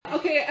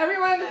Okay,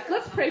 everyone,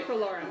 let's pray for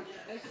Laura.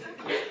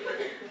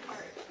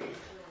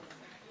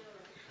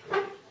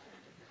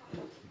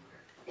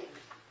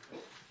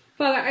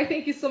 Father, I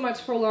thank you so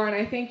much for Laura, and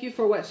I thank you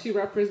for what she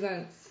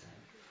represents,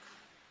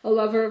 a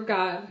lover of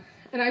God.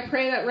 And I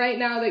pray that right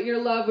now that your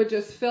love would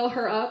just fill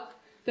her up,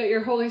 that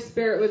your Holy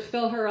Spirit would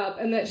fill her up,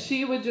 and that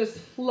she would just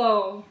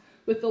flow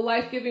with the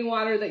life-giving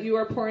water that you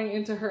are pouring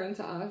into her and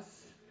to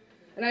us.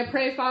 And I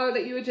pray, Father,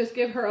 that you would just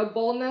give her a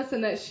boldness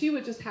and that she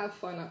would just have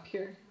fun up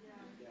here.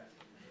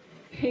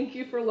 Thank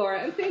you for Laura,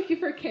 and thank you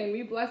for Ken.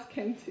 We bless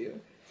Ken too.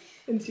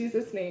 In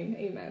Jesus' name,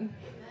 amen.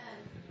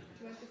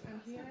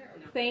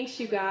 Thanks,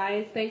 you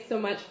guys. Thanks so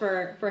much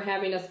for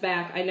having us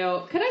back. I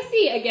know. Could I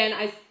see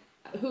again?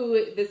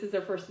 Who this is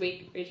their first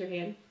week? Raise your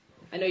hand.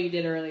 I know you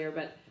did earlier,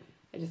 but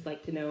I just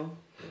like to know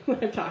when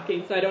I'm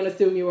talking, so I don't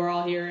assume you were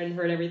all here and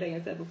heard everything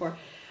I said before.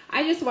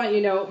 I just want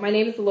you to know my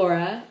name is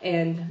Laura,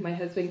 and my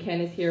husband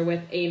Ken is here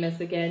with Amos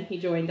again. He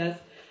joined us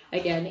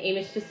again.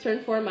 Amos just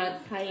turned 4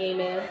 months. Hi,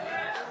 Amos.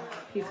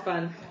 He's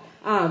fun.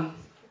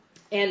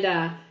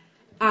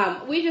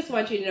 We just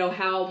want you to know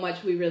how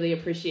much we really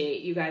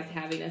appreciate you guys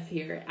having us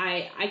here.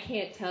 I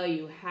can't tell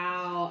you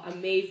how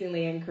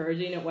amazingly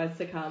encouraging it was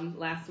to come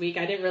last week.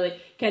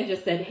 Ken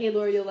just said, hey,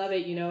 Laura, you'll love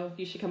it.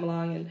 You should come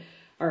along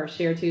or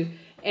share too.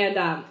 And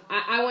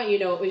I want you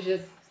to know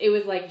it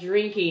was like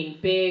drinking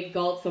big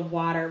gulps of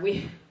water.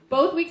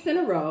 Both weeks in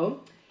a row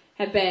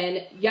have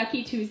been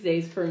yucky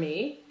Tuesdays for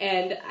me.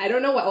 And I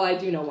don't know I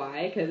do know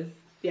why, because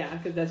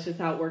that's just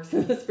how it works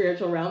in the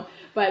spiritual realm.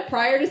 But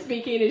prior to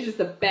speaking, it's just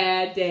a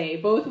bad day,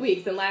 both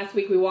weeks. And last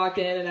week we walked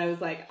in and I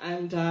was like,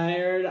 I'm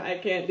tired. I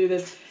can't do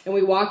this. And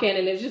we walk in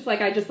and it's just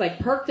like I just like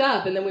perked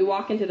up. And then we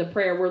walk into the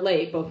prayer. We're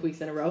late both weeks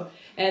in a row.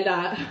 And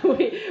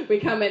we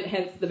come in,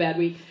 hence the bad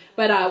week.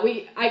 But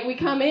we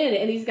come in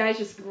and these guys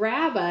just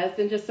grab us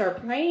and just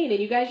start praying. And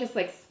you guys just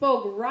like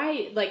spoke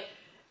right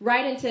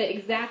into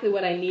exactly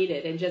what I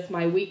needed and just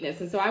my weakness.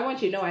 And so I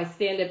want you to know I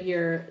stand up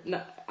here.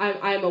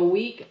 I'm a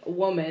weak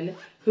woman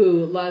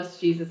who loves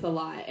Jesus a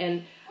lot.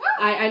 And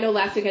I know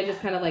last week I just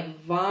kind of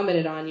like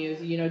vomited on you,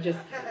 just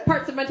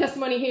parts of my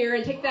testimony here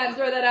and take that and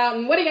throw that out.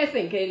 And what do you guys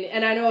think?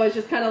 And I know it was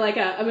just kind of like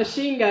a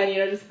machine gun,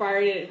 just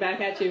firing it back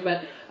at you.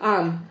 But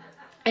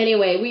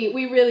anyway,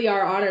 we really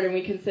are honored, and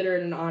we consider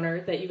it an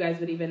honor that you guys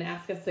would even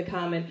ask us to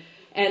come.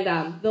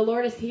 And the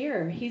Lord is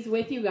here. He's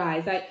with you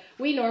guys.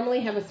 We normally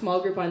have a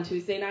small group on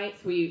Tuesday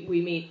nights. We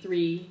meet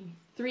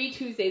three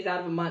Tuesdays out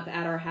of a month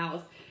at our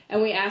house.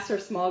 And we asked our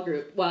small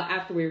group, well,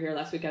 after we were here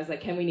last week, I was like,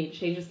 Ken, we need to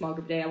change the small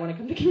group day. I want to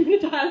come to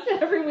Communitas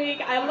every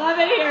week. I love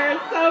it here.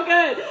 It's so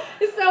good.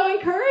 It's so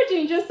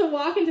encouraging just to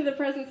walk into the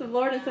presence of the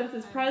Lord and sense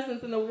His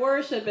presence and the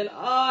worship. And,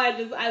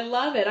 I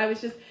love it.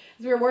 As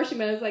we were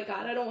worshiping, I was like,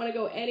 God, I don't want to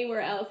go anywhere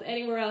else.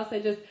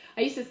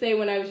 I used to say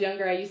when I was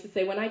younger,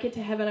 when I get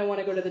to heaven, I want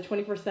to go to the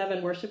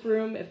 24/7 worship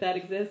room, if that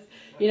exists.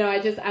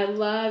 I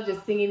love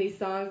just singing these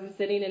songs and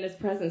sitting in His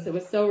presence. It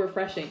was so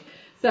refreshing.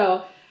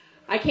 So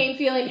I came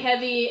feeling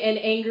heavy and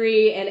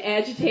angry and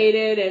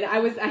agitated, and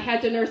I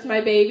had to nurse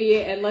my baby,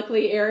 and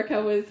luckily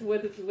Erica was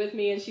with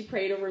me, and she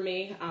prayed over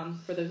me.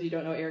 For those of you who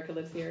don't know, Erica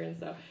lives here, and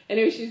so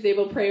anyway, she was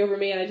able to pray over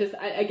me, and I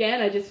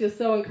just feel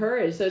so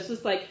encouraged. So it's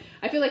just like,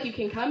 I feel like you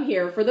can come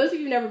here. For those of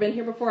you who've never been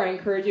here before, I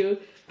encourage you,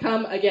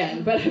 come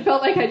again. But I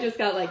felt like I just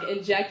got like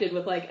injected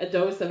with like a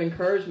dose of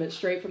encouragement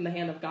straight from the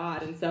hand of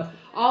God. And so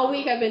all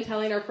week I've been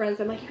telling our friends,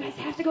 I'm like, you guys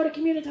have to go to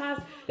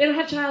Communitas. They don't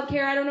have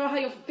childcare. I don't know how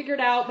you'll figure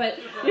it out, but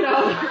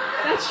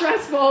that's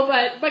stressful.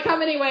 But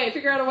come anyway.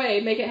 Figure out a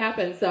way, make it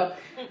happen. So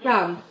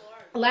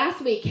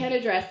last week Ken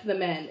addressed the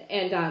men,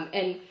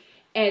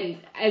 and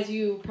as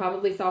you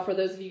probably saw, for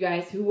those of you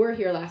guys who were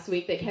here last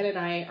week, that Ken and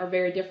I are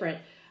very different,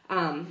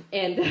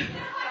 and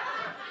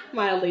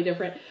mildly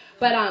different.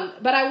 But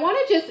I want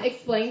to just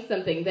explain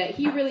something that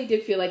he really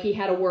did feel like he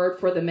had a word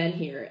for the men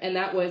here, and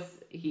that was,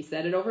 he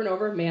said it over and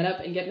over, man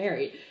up and get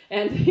married.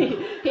 And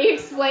he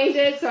explained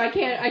it, so I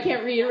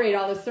can't reiterate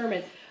all his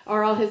sermon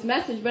or all his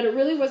message, but it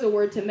really was a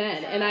word to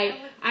men. And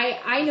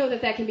I know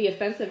that can be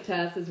offensive to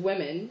us as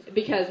women,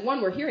 because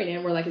one, we're hearing it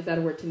and we're like, is that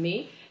a word to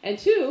me? And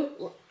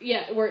two,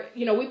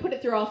 we put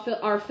it through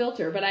our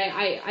filter, but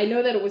I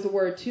know that it was a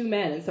word to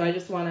men, and so I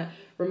just want to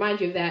remind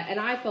you of that. And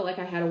I felt like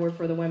I had a word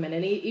for the women,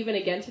 and even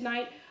again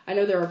tonight, I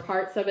know there are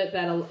parts of it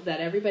that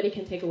everybody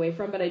can take away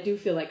from, but I do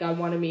feel like God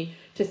wanted me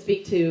to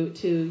speak to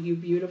you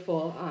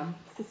beautiful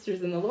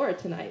sisters in the Lord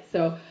tonight.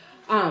 So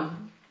I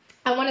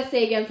want to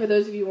say again, for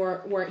those of you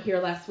who weren't here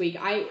last week,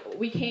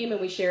 we came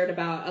and we shared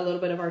about a little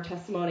bit of our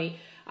testimony.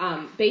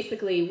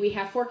 Basically, we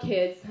have 4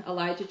 kids: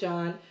 Elijah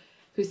John,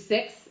 who's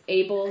 6,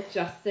 Abel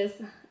Justice,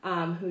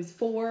 who's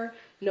 4,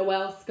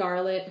 Noelle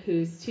Scarlett,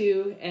 who's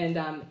 2, and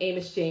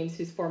Amos James,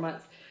 who's 4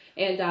 months.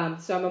 And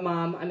so I'm a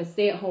mom. I'm a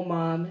stay-at-home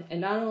mom. And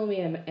not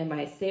only am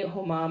I a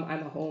stay-at-home mom,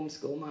 I'm a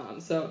homeschool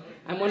mom. So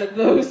I'm one of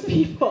those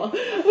people.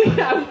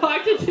 I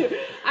walked into,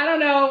 I don't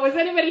know, was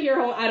anybody here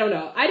home? I don't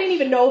know. I didn't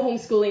even know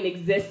homeschooling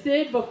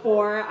existed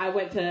before I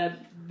went to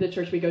the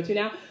church we go to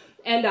now.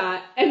 And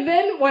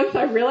then once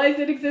I realized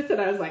it existed,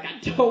 I was like, I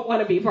don't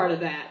want to be part of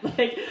that.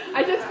 Like,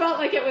 I just felt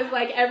like it was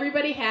like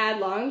everybody had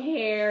long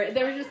hair.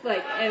 They were just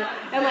like, and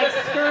like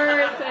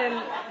skirts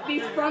and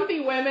these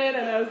frumpy women.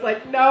 And I was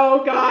like,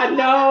 no, God,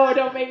 no,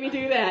 don't make me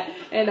do that.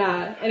 And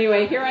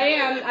anyway, here I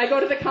am. I go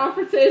to the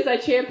conferences. I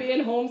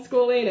champion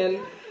homeschooling,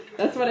 and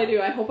that's what I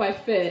do. I hope I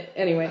fit.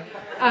 Anyway,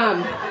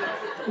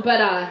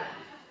 but I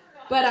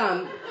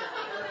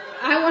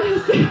want to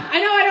say, I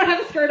know I don't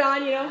have a skirt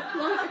on,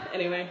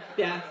 Anyway,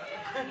 yeah.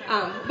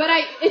 But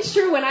it's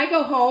true. When I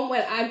go home,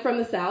 when I'm from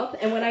the South,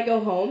 and when I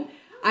go home,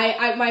 I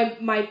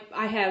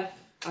have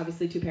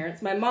obviously two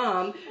parents. My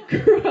mom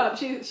grew up.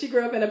 She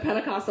grew up in a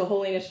Pentecostal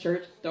holiness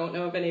church. Don't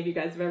know if any of you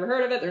guys have ever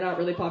heard of it. They're not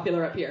really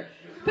popular up here.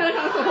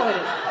 Pentecostal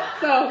holiness.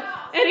 So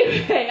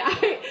anyway,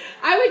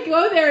 I would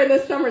go there in the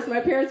summers. My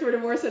parents were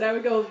divorced, and I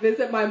would go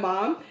visit my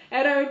mom,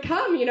 and I would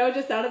come,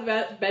 just out of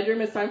the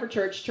bedroom. It's time for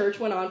church. Church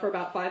went on for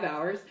about 5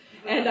 hours.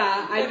 And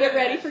I'd get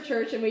ready for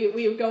church, and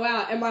we would go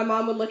out, and my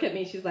mom would look at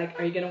me. She's like,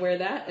 are you going to wear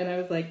that? And I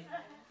was like,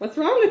 what's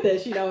wrong with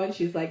this? And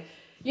she's like,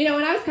 and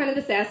I was kind of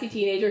the sassy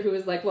teenager who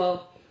was like,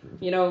 well,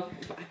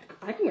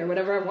 I can wear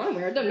whatever I want to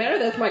wear. It doesn't matter.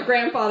 That's my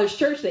grandfather's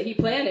church that he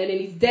planted, and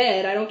he's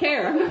dead. I don't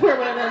care. I'm going to wear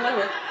whatever I want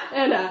to wear.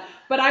 And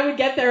but I would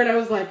get there, and I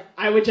was like,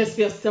 I would just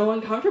feel so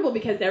uncomfortable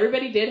because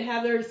everybody did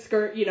have their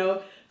skirt,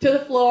 to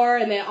the floor,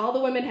 and all the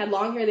women had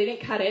long hair. They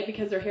didn't cut it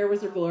because their hair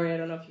was their glory. I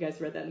don't know if you guys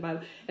read that in the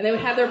Bible. And they would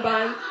have their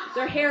buns,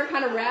 their hair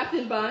kind of wrapped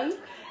in buns.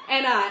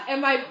 And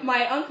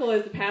my uncle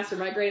is the pastor,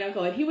 my great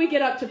uncle, and he would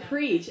get up to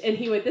preach, and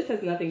this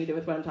has nothing to do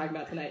with what I'm talking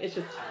about tonight. It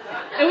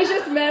was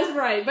just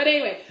mesmerizing. But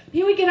anyway,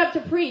 he would get up to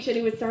preach, and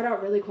he would start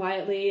out really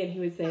quietly, and he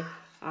would say,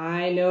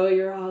 I know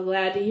you're all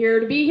glad to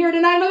be here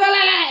tonight,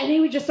 and he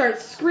would just start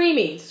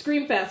scream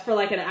fest for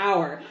like an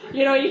hour.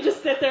 You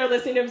just sit there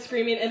listening to him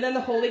screaming, and then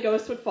the Holy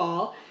Ghost would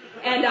fall.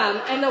 And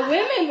the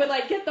women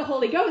would get the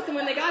Holy Ghost, and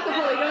when they got the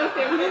Holy Ghost,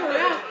 they would move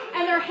around,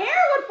 and their hair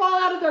would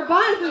fall out of their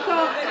buns, and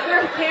so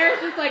their hair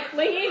is just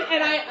flinging.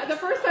 And the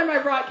first time I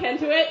brought Ken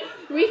to it,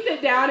 we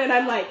sit down, and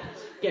I'm like,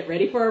 get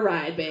ready for a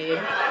ride, babe.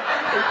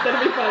 It's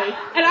gonna be funny.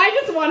 And I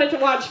just wanted to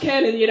watch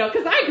Ken, and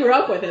because I grew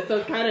up with it, so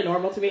it's kind of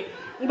normal to me.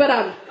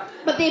 But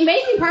the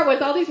amazing part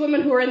was all these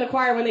women who were in the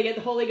choir when they get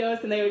the Holy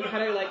Ghost, and they would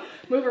kind of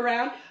move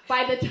around.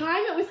 By the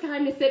time it was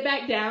time to sit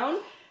back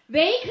down,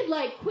 they could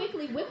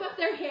quickly whip up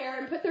their hair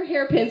and put their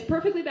hairpins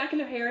perfectly back in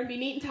their hair and be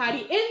neat and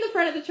tidy in the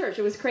front of the church.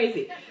 It was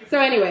crazy. So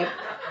anyway,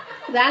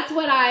 that's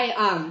what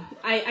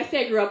I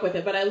say I grew up with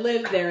it, but I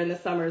lived there in the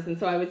summers, and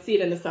so I would see it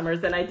in the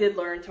summers, and I did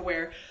learn to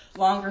wear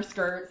longer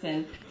skirts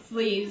and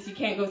sleeves. You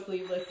can't go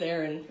sleeveless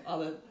there and all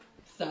the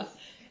stuff.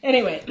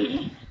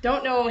 Anyway,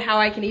 don't know how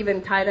I can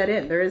even tie that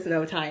in. There is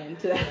no tie-in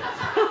to that.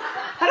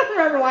 I don't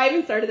remember why I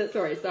even started that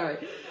story. Sorry.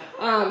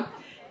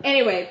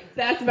 Anyway,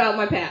 that's about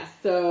my past,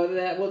 so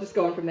that we'll just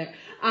go on from there.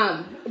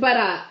 But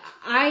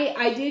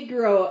I did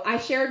grow. I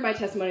shared my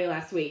testimony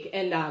last week,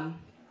 and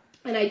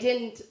I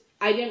didn't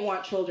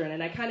want children,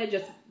 and I kind of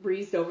just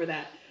breezed over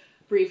that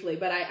briefly.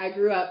 But I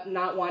grew up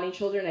not wanting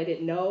children. I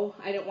didn't know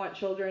I didn't want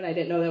children. I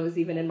didn't know that was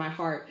even in my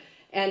heart.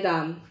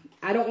 And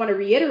I don't want to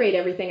reiterate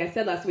everything I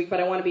said last week, but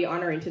I want to be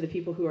honoring to the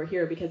people who are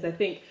here because I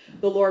think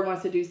the Lord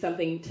wants to do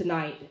something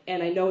tonight,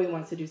 and I know He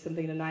wants to do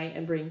something tonight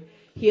and bring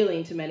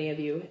healing to many of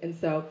you. And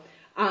so.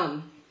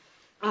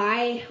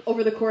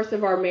 Over the course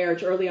of our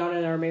marriage, early on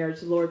in our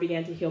marriage, the Lord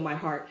began to heal my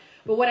heart.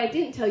 But what I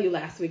didn't tell you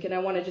last week, and I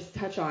want to just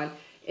touch on,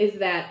 is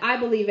that I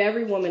believe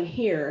every woman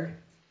here,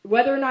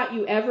 whether or not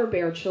you ever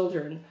bear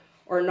children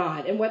or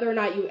not, and whether or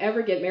not you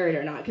ever get married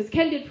or not, because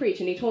Ken did preach,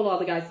 and he told all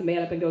the guys to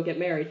man up and go get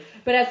married.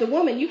 But as a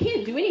woman, you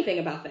can't do anything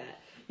about that.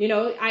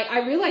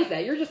 I realize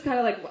that. You're just kind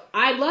of like,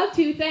 I'd love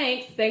to,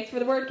 thanks for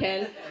the word,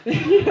 Ken.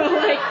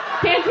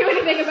 Can't do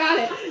anything about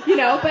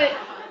it,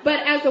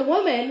 But as a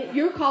woman,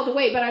 you're called to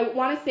wait. But I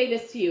want to say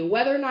this to you.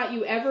 Whether or not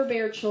you ever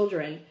bear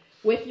children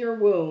with your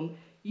womb,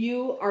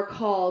 you are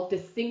called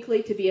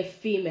distinctly to be a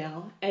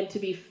female and to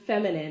be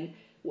feminine,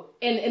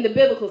 in the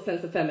biblical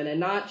sense of feminine,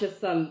 not just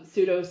some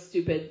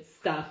pseudo-stupid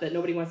stuff that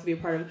nobody wants to be a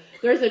part of.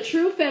 There's a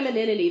true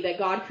femininity that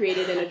God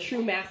created and a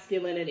true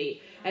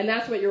masculinity. And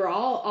that's what you're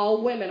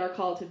all women are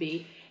called to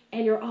be.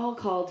 And you're all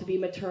called to be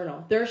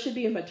maternal. There should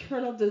be a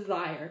maternal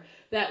desire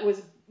that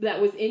was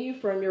in you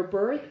from your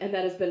birth and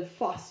that has been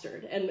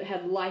fostered and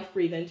had life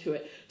breathed into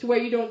it, to where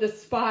you don't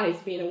despise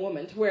being a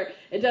woman, to where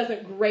it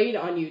doesn't grate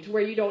on you, to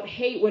where you don't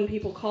hate when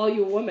people call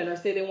you a woman or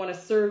say they want to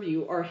serve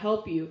you or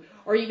help you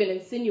or even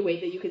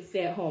insinuate that you could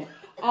stay at home.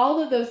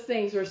 All of those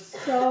things were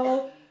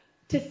so,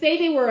 to say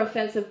they were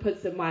offensive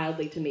puts it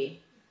mildly to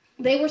me.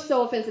 They were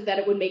so offensive that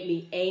it would make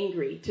me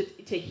angry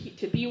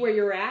to be where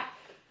you're at.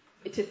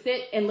 To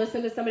sit and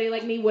listen to somebody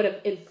like me would have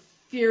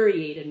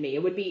infuriated me.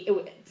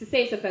 To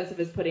say it's offensive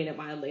is putting it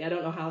mildly. I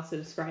don't know how else to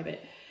describe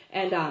it.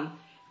 And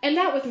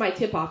that was my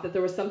tip-off, that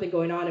there was something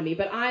going on in me.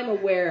 But I'm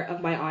aware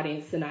of my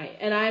audience tonight.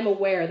 And I'm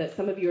aware that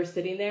some of you are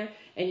sitting there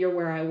and you're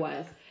where I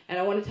was. And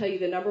I want to tell you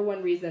the number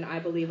one reason I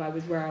believe I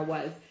was where I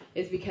was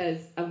is because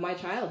of my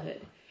childhood.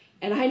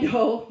 And I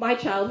know my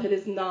childhood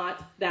is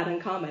not that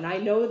uncommon. I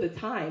know the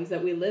times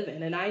that we live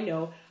in. And I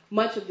know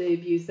much of the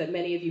abuse that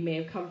many of you may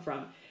have come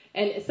from.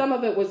 And some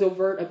of it was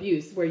overt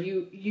abuse where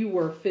you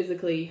were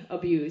physically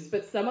abused,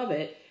 but some of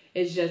it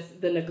is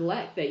just the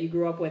neglect that you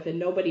grew up with and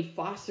nobody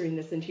fostering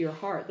this into your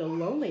heart, the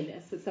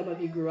loneliness that some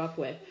of you grew up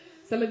with.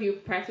 Some of you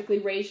practically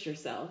raised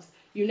yourselves.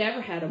 You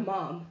never had a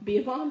mom be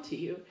a mom to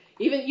you.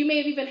 Even you may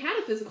have even had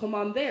a physical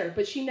mom there,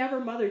 but she never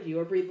mothered you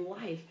or breathed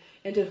life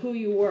into who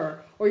you were,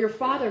 or your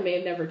father may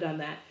have never done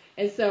that.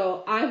 And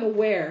so I'm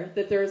aware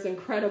that there is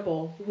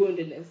incredible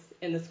woundedness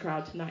in this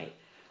crowd tonight.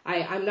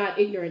 I'm not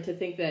ignorant to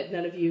think that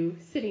none of you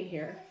sitting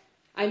here,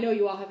 I know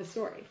you all have a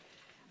story.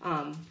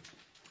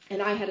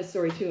 And I had a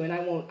story too, and I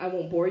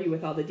won't bore you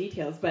with all the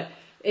details, but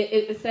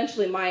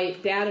essentially my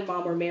dad and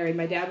mom were married.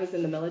 My dad was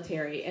in the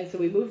military, and so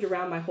we moved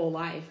around my whole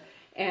life.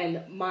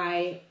 And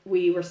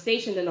we were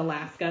stationed in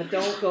Alaska.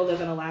 Don't go live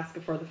in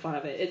Alaska for the fun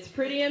of it. It's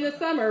pretty in the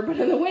summer, but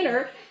in the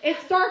winter,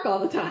 it's dark all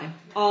the time.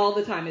 All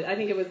the time. I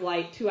think it was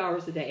like 2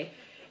 hours a day.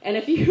 And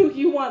if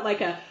you want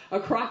like a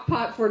crock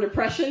pot for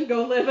depression,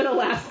 go live in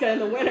Alaska in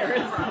the winter.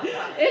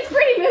 It's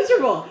pretty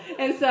miserable.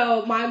 And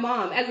so my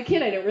mom, as a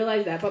kid, I didn't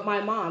realize that, but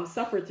my mom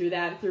suffered through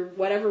that, through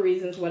whatever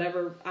reasons,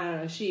 whatever, I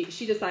don't know, she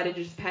decided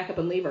to just pack up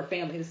and leave her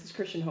family. This is a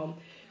Christian home.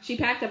 She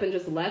packed up and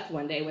just left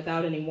one day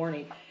without any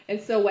warning. And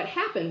so what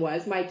happened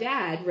was my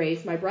dad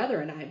raised my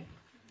brother and I.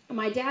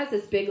 My dad's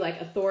this big, like,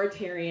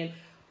 authoritarian,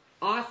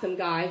 awesome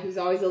guy who's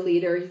always a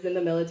leader. He's in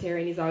the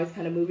military, and he's always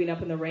kind of moving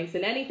up in the ranks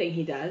in anything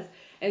he does.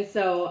 And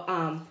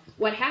so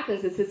what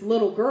happens is this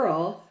little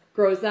girl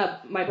grows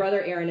up. My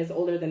brother Aaron is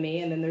older than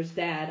me, and then there's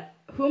Dad.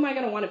 Who am I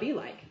going to want to be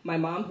like? My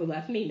mom, who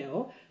left me?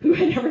 No. Who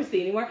I never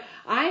see anymore?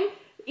 I'm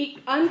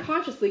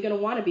unconsciously going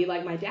to want to be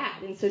like my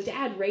dad. And so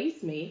Dad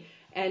raised me.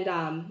 And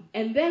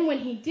then when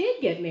he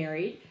did get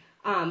married,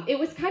 it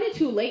was kind of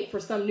too late for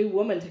some new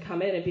woman to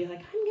come in and be like,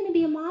 I'm going to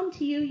be a mom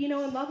to you,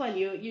 and love on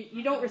you.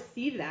 You don't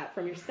receive that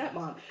from your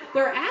stepmom.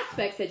 There are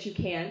aspects that you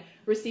can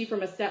receive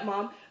from a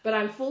stepmom, but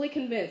I'm fully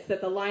convinced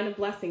that the line of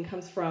blessing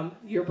comes from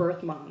your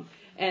birth mom.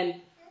 And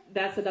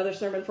that's another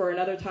sermon for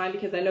another time,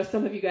 because I know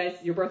some of you guys,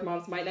 your birth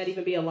moms might not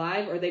even be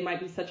alive, or they might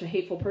be such a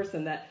hateful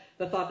person that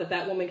the thought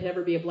that woman could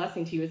ever be a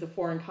blessing to you is a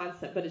foreign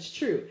concept, but it's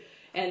true.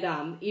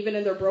 And even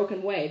in their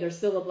broken way, they're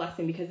still a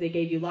blessing because they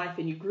gave you life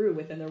and you grew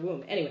within their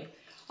womb. Anyway,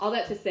 all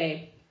that to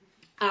say,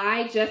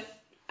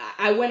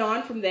 I went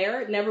on from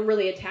there, never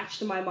really attached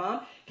to my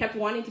mom, kept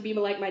wanting to be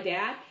like my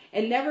dad,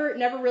 and never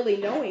really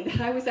knowing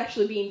that I was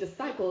actually being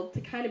discipled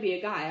to kind of be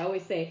a guy. I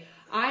always say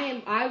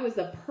I was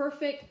a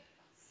perfect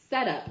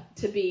setup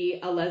to be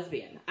a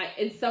lesbian.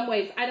 In some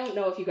ways, I don't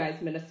know if you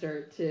guys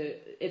minister to,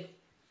 if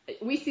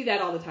we see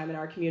that all the time in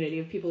our community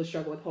of people who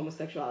struggle with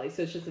homosexuality,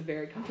 so it's just a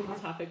very comfortable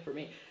topic for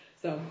me.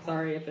 So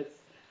sorry if it's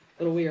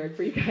a little weird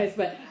for you guys,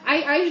 but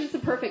I was just a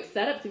perfect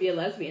setup to be a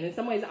lesbian. In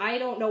some ways, I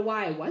don't know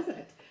why I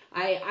wasn't.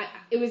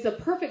 It was a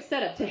perfect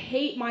setup to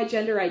hate my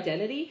gender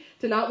identity,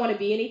 to not want to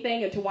be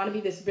anything, and to want to be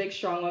this big,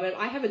 strong woman.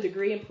 I have a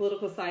degree in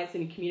political science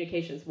and in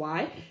communications.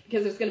 Why?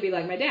 Because it was going to be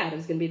like my dad. It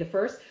was going to be the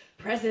first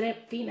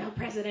female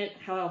president.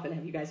 How often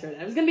have you guys heard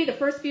that? It was going to be the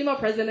first female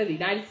president of the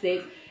United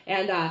States,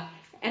 and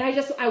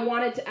I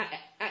wanted to.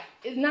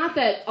 It's not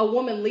that a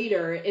woman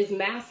leader is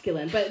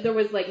masculine, but there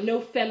was like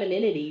no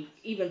femininity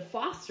even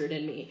fostered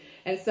in me.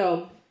 And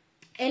so,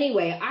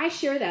 anyway, I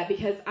share that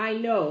because I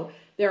know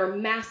there are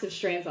massive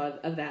strands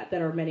of that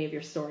are many of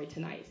your story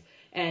tonight.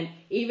 And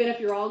even if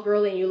you're all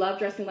girly and you love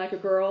dressing like a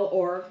girl,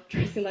 or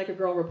dressing like a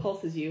girl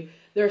repulses you,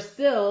 there's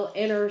still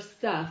inner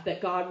stuff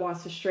that God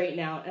wants to straighten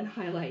out and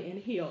highlight and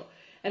heal.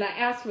 And I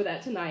asked for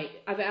that tonight.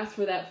 I've asked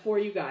for that for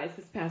you guys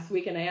this past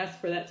week, and I asked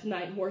for that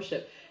tonight in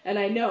worship. And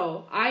I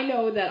know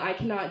that I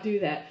cannot do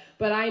that,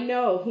 but I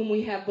know whom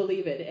we have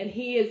believed, and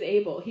he is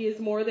able. He is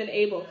more than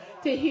able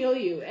to heal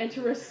you and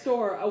to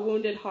restore a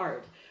wounded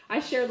heart. I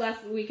shared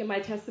last week in my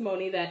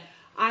testimony that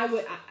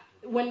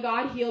when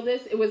God healed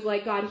us, it was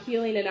like God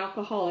healing an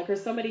alcoholic or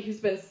somebody who's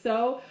been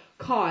so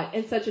caught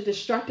in such a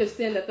destructive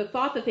sin that the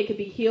thought that they could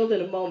be healed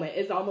in a moment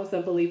is almost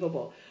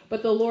unbelievable.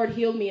 But the Lord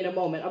healed me in a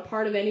moment,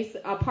 apart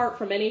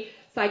from any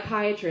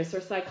psychiatrist or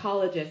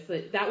psychologist.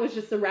 That was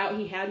just the route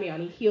he had me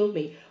on. He healed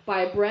me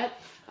by a breath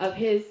of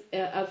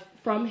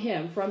from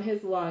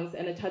his lungs,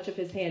 and a touch of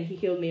his hand. He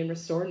healed me and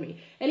restored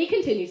me, and he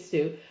continues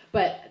to.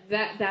 But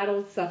that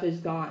old stuff is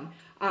gone.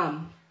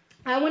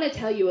 I want to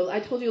tell you. I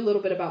told you a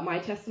little bit about my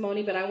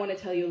testimony, but I want to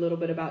tell you a little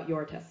bit about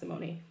your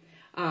testimony.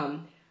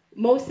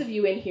 Most of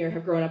you in here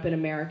have grown up in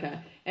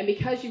America, and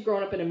because you've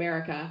grown up in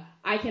America,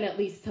 I can at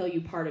least tell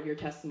you part of your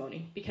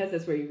testimony because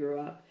that's where you grew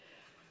up.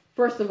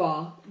 First of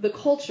all, the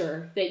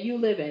culture that you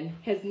live in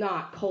has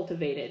not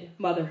cultivated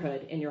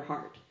motherhood in your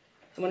heart.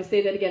 I want to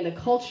say that again. The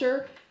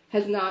culture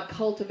has not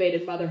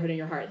cultivated motherhood in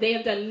your heart. They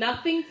have done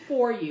nothing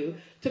for you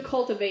to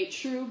cultivate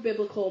true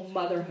biblical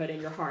motherhood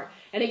in your heart.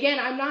 And again,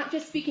 I'm not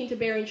just speaking to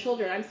bearing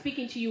children. I'm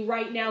speaking to you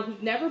right now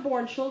who've never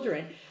born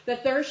children,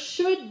 that there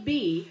should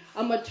be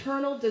a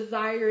maternal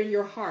desire in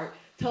your heart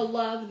to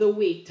love the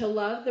weak, to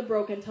love the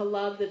broken, to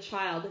love the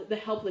child, the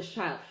helpless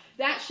child.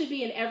 That should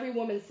be in every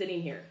woman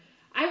sitting here.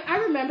 I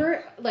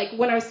remember, like,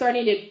 when I was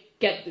starting to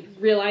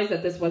realize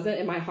that this wasn't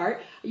in my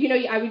heart. You know,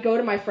 I would go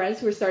to my friends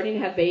who were starting to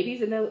have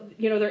babies, and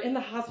they're in the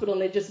hospital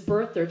and they just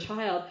birthed their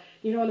child,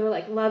 and they're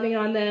like loving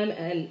on them,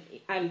 and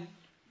I'm,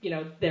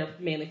 they're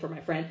mainly for my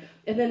friend.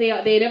 And then they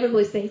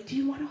inevitably say, "Do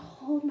you want to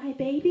hold my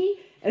baby?"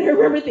 And I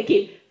remember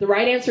thinking, the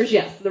right answer is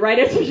yes. The right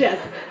answer is yes.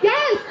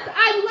 Yes,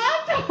 I'd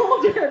love to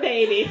hold your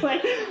baby.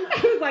 Like,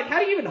 I was like, how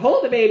do you even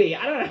hold a baby?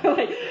 I don't know.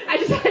 Like, I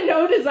just had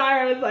no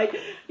desire. I was like,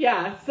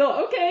 yeah,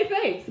 so okay,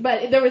 thanks.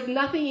 But there was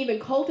nothing even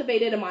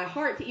cultivated in my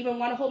heart to even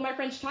want to hold my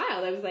friend's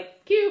child. I was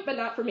like, cute, but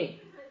not for me.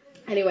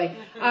 Anyway,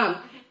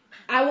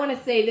 I want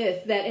to say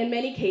this, that in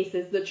many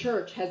cases, the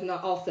church has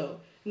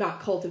not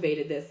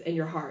cultivated this in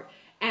your heart.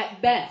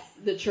 At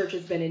best, the church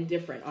has been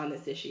indifferent on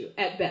this issue.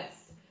 At best.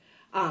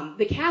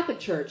 The Catholic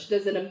Church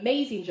does an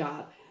amazing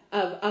job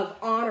of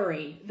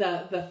honoring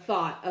the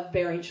thought of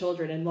bearing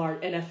children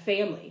in a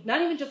family, not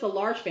even just a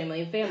large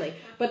family,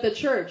 but the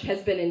church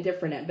has been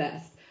indifferent at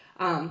best.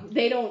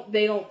 They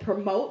don't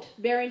promote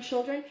bearing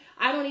children.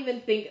 I don't even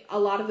think a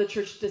lot of the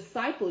church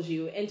disciples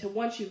you into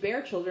once you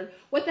bear children,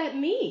 what that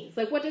means.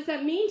 Like, what does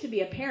that mean to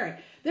be a parent?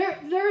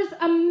 There's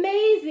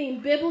amazing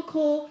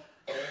biblical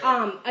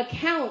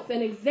accounts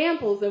and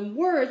examples and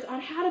words on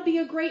how to be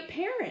a great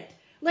parent.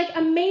 Like,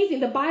 amazing.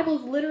 The Bible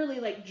is literally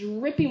like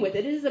dripping with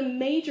it. It is a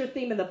major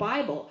theme in the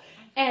Bible.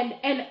 And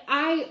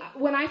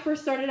when I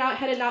first started out,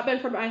 had it not been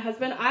for my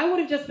husband, I would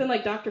have just been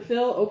like, Dr.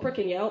 Phil, Oprah,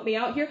 can you help me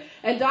out here?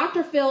 And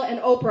Dr. Phil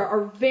and Oprah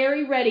are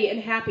very ready and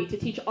happy to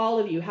teach all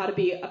of you how to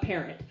be a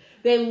parent.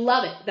 They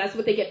love it. That's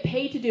what they get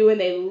paid to do, and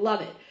they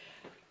love it.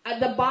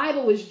 The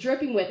Bible was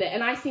dripping with it,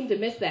 and I seem to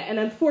miss that. And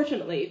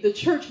unfortunately, the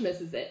church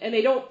misses it, and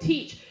they don't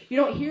teach. You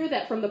don't hear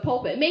that from the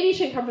pulpit. Maybe it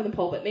shouldn't come from the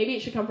pulpit. Maybe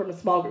it should come from a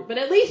small group. But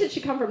at least it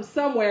should come from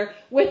somewhere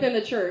within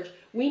the church.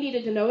 We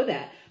needed to know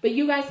that. But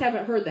you guys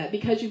haven't heard that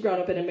because you've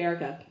grown up in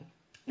America.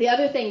 The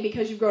other thing,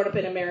 because you've grown up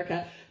in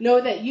America, know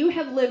that you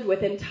have lived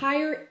with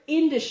entire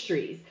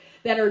industries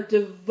that are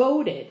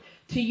devoted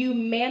to you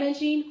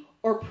managing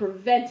or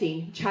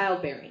preventing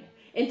childbearing.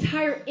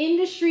 Entire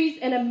industries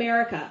in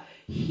America.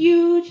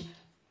 Huge,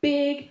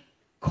 big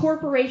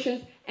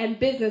corporations and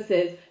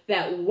businesses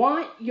that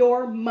want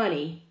your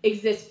money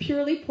exist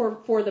purely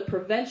for the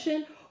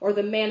prevention or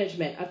the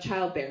management of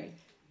childbearing.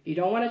 If you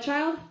don't want a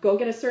child, go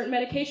get a certain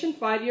medication,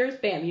 5 years,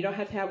 bam, you don't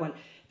have to have one.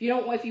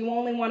 If you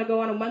only want to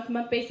go on a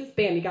month-to-month basis,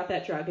 bam, you got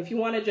that drug. If you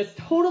want to just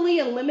totally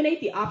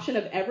eliminate the option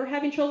of ever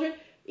having children,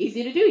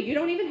 easy to do. You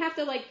don't even have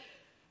to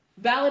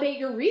validate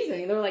your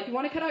reasoning. They're like, you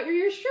want to cut out your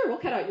uterus? Sure, we'll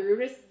cut out your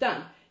uterus.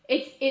 Done.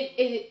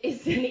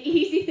 It's an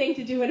easy thing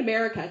to do in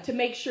America to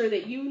make sure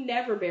that you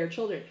never bear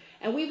children.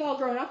 And we've all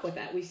grown up with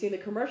that. We've seen the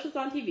commercials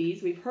on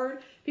TVs. We've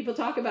heard people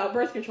talk about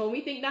birth control, and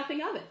we think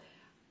nothing of it.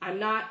 I'm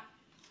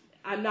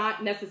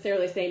not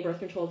necessarily saying birth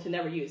control to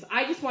never use.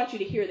 I just want you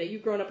to hear that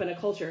you've grown up in a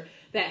culture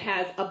that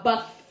has a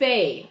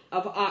buffet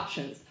of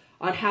options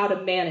on how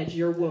to manage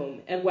your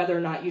womb and whether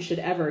or not you should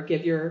ever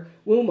give your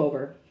womb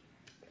over.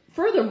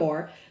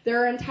 Furthermore,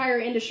 there are entire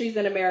industries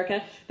in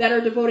America that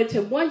are devoted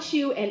to once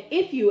you and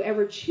if you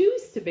ever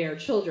choose to bear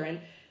children,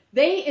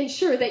 they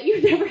ensure that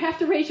you never have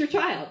to raise your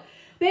child.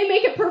 They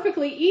make it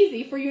perfectly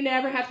easy for you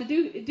never have to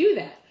do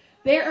that.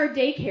 There are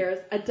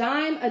daycares, a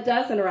dime a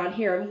dozen around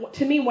here. And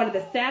to me, one of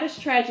the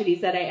saddest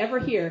tragedies that I ever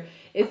hear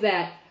is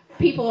that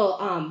people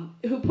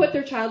who put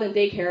their child in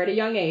daycare at a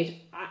young age,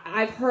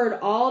 I've heard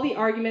all the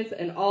arguments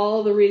and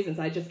all the reasons.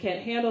 I just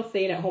can't handle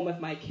staying at home with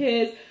my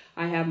kids.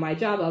 I have my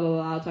job, blah, blah,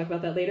 blah. I'll talk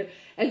about that later.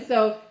 And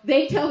so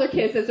they tell their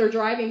kids as they're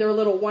driving their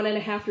little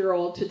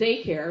 1.5-year-old to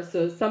daycare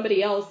so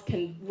somebody else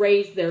can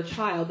raise their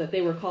child that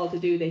they were called to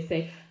do. They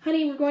say,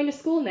 honey, we're going to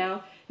school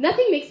now.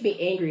 Nothing makes me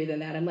angrier than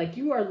that. I'm like,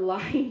 you are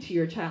lying to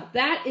your child.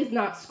 That is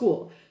not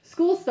school.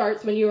 School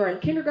starts when you are in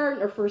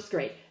kindergarten or first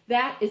grade.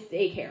 That is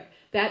daycare.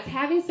 That's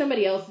having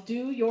somebody else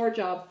do your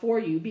job for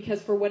you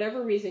because for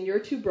whatever reason you're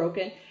too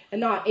broken and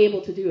not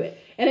able to do it.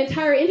 And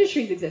entire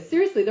industries exist.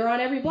 Seriously, they're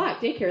on every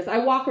block, daycares. I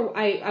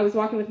was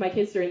walking with my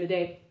kids during the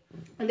day,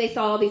 and they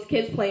saw all these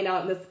kids playing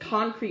out in this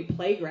concrete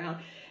playground.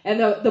 And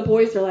the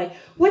boys are like,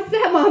 what's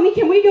that, Mommy?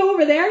 Can we go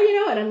over there?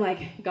 And I'm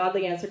like,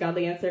 godly answer,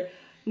 godly answer.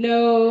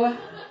 No,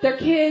 they're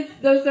kids.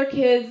 Those are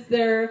kids.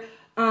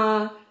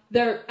 And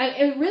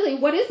really,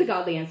 what is the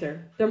godly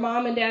answer? Their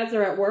mom and dads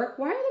are at work.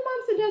 Why are their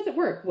moms and dads at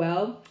work?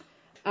 Well,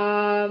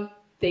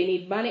 they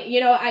need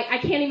money. I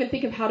can't even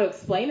think of how to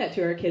explain that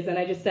to our kids. And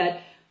I just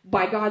said,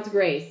 by God's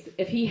grace,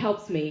 if he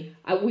helps me,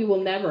 we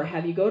will never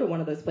have you go to one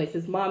of those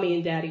places. Mommy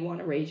and daddy want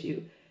to raise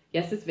you.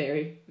 Yes, it's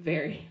very,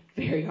 very,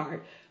 very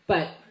hard.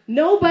 But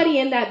nobody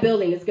in that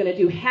building is going to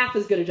do half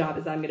as good a job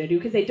as I'm going to do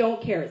because they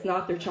don't care. It's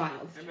not their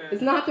child. Amen.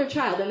 It's not their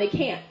child, and they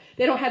can't.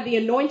 They don't have the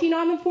anointing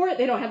on them for it.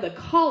 They don't have the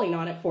calling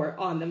on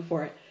them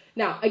for it.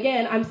 Now,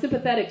 again, I'm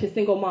sympathetic to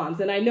single moms,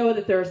 and I know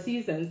that there are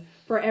seasons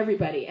for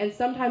everybody, and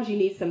sometimes you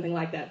need something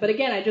like that. But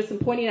again, I just am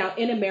pointing out,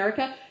 in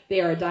America,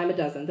 they are a dime a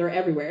dozen. They're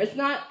everywhere. It's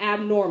not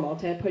abnormal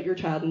to put your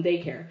child in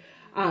daycare.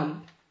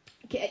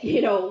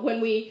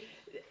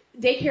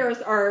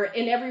 daycares are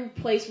in every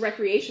place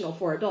recreational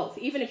for adults.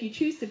 Even if you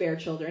choose to bear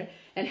children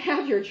and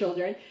have your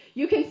children,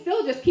 you can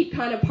still just keep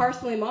kind of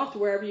parceling them off to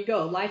wherever you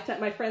go.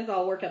 Lifetime, my friends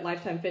all work at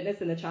Lifetime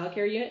Fitness in the child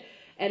care unit,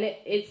 and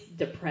it's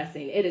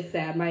depressing. It is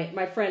sad.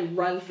 My friend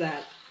runs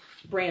that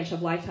branch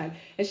of Lifetime,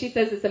 and she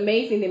says it's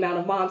amazing the amount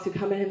of moms who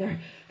come in and they're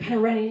kind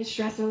of running and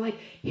stressed, and they're like,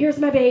 here's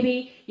my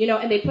baby,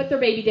 and they put their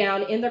baby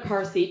down in their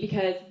car seat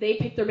because they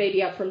picked their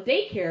baby up from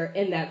daycare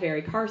in that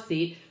very car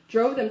seat,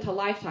 drove them to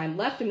Lifetime,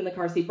 left them in the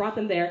car seat, brought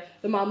them there.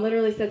 The mom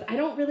literally says, I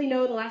don't really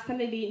know the last time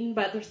they've eaten,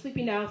 but they're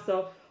sleeping now,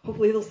 so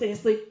hopefully they'll stay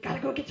asleep.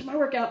 Gotta go get to my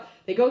workout.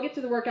 They go get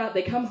to the workout,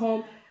 they come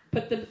home,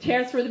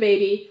 transfer the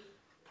baby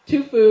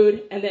to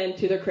food, and then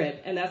to their crib.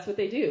 And that's what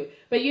they do.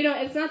 But,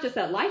 it's not just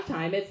at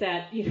Lifetime. It's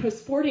at,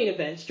 sporting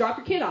events. Drop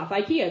your kid off.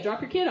 IKEA,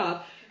 drop your kid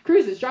off.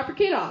 Cruises, drop your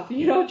kid off.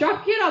 Drop your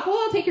kid off. Well,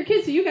 I'll take your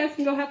kids so you guys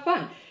can go have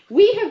fun.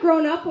 We have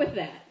grown up with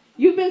that.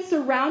 You've been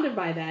surrounded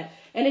by that.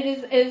 And it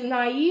is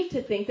naive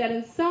to think that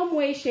in some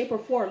way, shape, or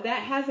form,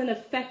 that hasn't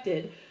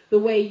affected the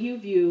way you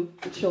view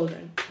the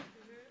children.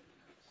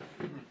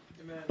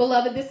 Amen.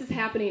 Beloved, this is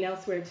happening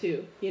elsewhere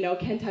too.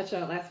 Ken touched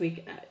on it last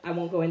week. I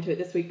won't go into it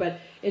this week, but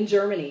in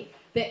Germany,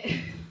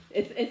 this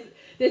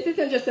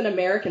isn't just an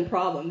American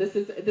problem. This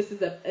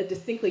is a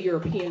distinctly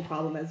European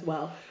problem as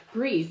well.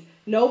 Greece,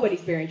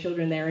 nobody's bearing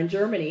children there. In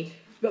Germany,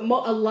 but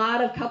a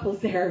lot of couples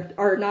there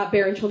are not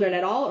bearing children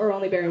at all, or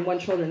only bearing one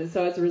children. And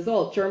so as a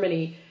result,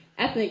 Germany,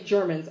 ethnic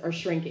Germans are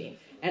shrinking,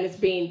 and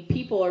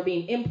people are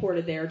being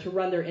imported there to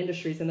run their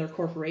industries and their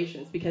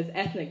corporations because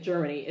ethnic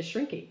Germany is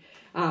shrinking.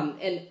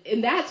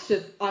 And that's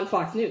just on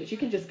Fox News. You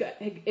can just go,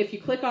 if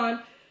you click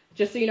on,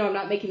 just so you know, I'm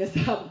not making this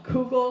up,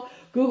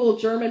 Google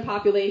German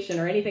population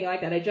or anything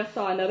like that. I just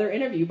saw another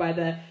interview by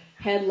the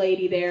head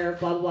lady there,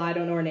 blah, blah, blah, I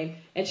don't know her name,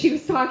 and she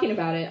was talking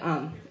about it.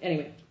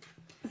 Anyway,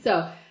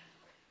 so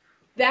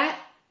that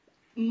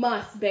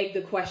must beg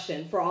the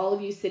question for all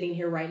of you sitting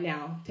here right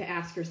now to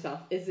ask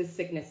yourself, is this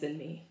sickness in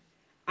me?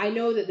 I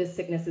know that this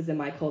sickness is in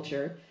my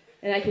culture,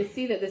 and I can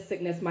see that this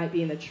sickness might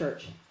be in the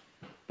church,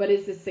 but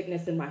is this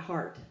sickness in my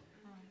heart?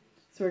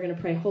 So we're going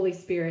to pray, Holy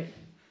Spirit,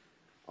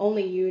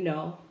 only you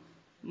know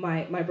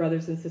my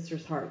brothers and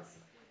sisters' hearts.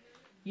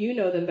 You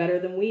know them better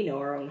than we know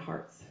our own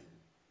hearts,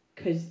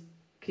 because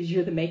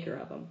you're the maker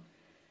of them.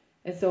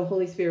 And so,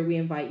 Holy Spirit, we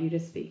invite you to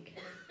speak.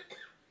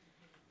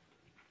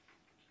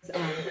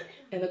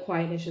 In the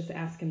quietness, just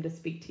ask him to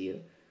speak to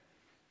you.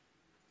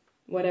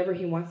 Whatever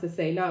he wants to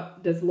say.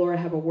 Not does Laura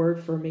have a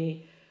word for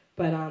me,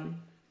 but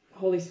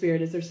Holy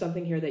Spirit, is there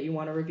something here that you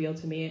want to reveal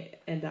to me?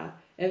 And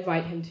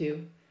invite him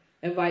to.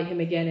 Invite him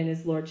again in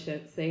his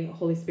lordship. Say,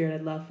 Holy Spirit,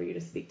 I'd love for you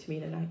to speak to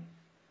me tonight.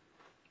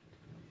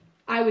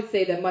 I would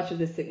say that much of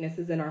this sickness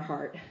is in our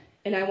heart.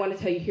 And I want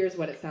to tell you, here's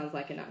what it sounds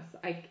like in us.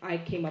 I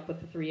came up with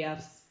the 3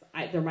 F's.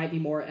 There might be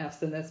more F's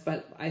than this,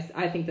 but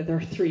I think that there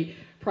are 3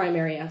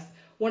 primary F's.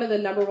 One of the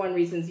number one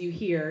reasons you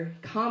hear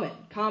common,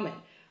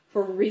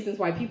 for reasons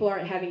why people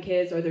aren't having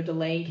kids or they're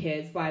delaying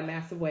kids by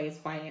massive ways,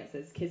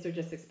 finances. Kids are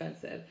just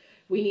expensive.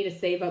 We need to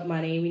save up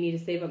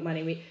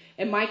money.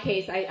 In my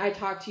case, I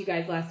talked to you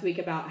guys last week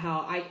about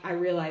how I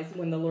realized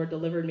when the Lord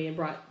delivered me and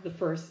brought the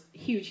first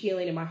huge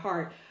healing in my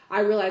heart,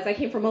 I realized I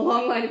came from a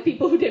long line of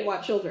people who didn't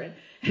want children.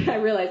 And I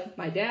realized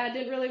my dad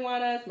didn't really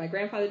want us. My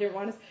grandfather didn't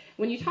want us.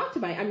 When you talk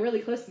to I'm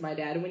really close to my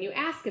dad. And when you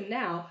ask him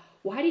now,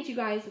 why did you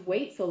guys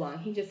wait so long?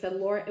 He just said,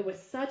 Laura, it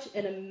was such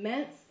an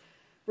immense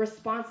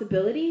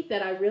responsibility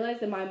that I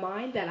realized in my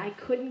mind that I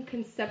couldn't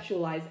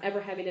conceptualize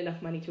ever having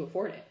enough money to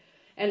afford it.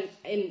 And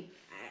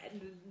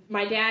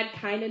my dad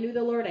kind of knew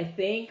the Lord, I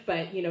think,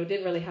 but,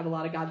 didn't really have a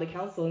lot of godly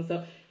counsel. And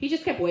so he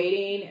just kept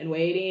waiting and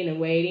waiting and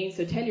waiting.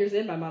 So 10 years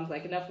in, my mom's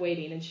like, enough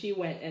waiting. And she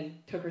went and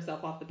took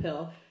herself off the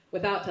pill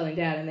without telling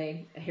Dad.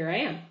 And here I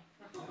am.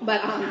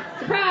 But,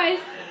 surprise.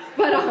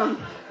 But,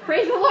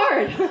 praise the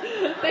Lord.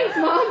 Thanks,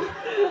 Mom.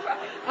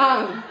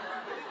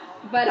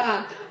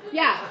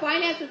 Yeah,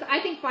 finances. I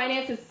think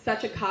finance is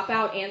such a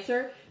cop-out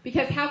answer,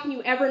 because how can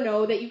you ever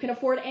know that you can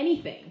afford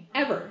anything,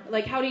 ever?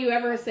 Like, how do you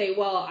ever say,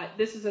 well,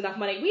 this is enough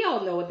money? We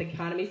all know what the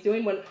economy's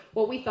doing. When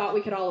what we thought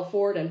we could all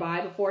afford and buy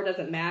before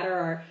doesn't matter,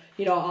 or,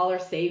 all our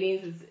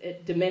savings is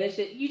diminished.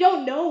 You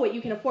don't know what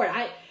you can afford.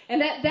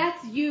 And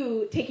that's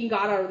you taking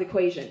God out of the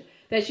equation.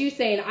 That's you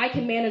saying, I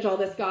can manage all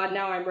this, God,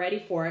 now I'm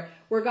ready for it.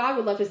 Where God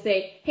would love to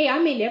say, hey, I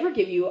may never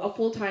give you a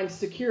full-time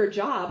secure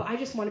job. I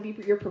just want to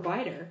be your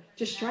provider.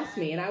 Just trust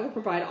me, and I will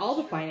provide all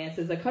the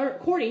finances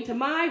according to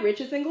my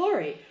riches and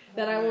glory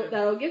that I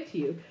will give to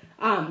you.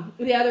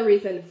 The other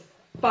reason,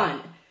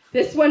 fun.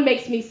 This one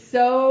makes me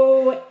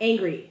so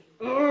angry.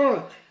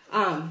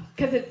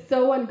 Because it's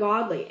so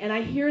ungodly. And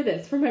I hear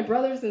this from my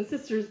brothers and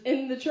sisters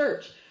in the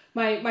church.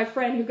 My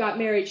friend who got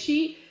married,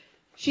 she's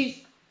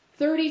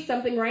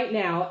 30-something right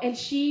now, and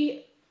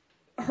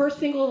her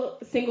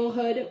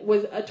singlehood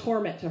was a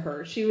torment to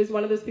her. She was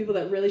one of those people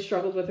that really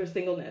struggled with her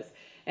singleness,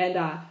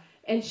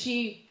 and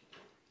she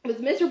was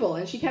miserable,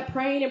 and she kept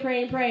praying and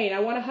praying and praying. I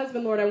want a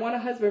husband, Lord. I want a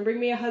husband. Bring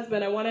me a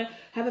husband. I want to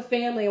have a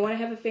family.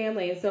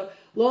 And so,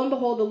 lo and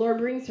behold, the Lord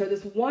brings her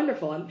this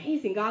wonderful,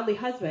 amazing, godly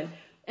husband.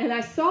 And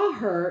I saw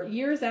her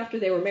years after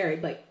they were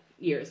married, like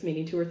years,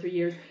 meaning 2 or 3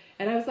 years.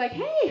 And I was like,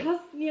 hey,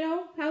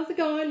 how's it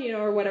going?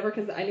 Or whatever,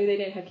 because I knew they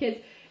didn't have kids.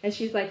 And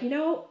she's like,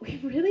 we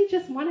really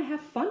just want to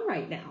have fun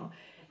right now.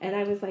 And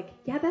I was like,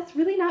 yeah, that's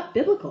really not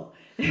biblical.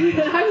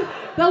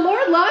 The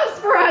Lord loves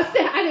for us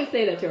to, I didn't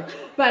say that to her.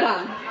 But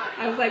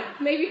I was like,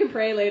 maybe you can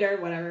pray later,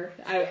 whatever.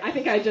 I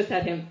think I just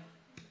had him.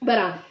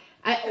 But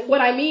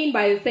what I mean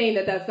by saying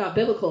that that's not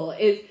biblical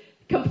is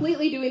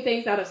completely doing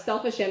things out of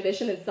selfish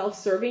ambition and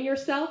self-serving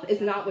yourself is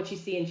not what you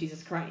see in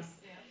Jesus Christ.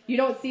 You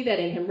don't see that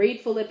in him.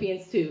 Read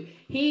Philippians 2.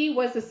 He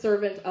was a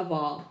servant of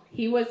all.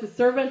 He was a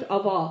servant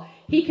of all.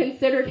 He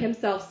considered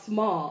himself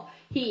small.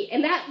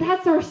 And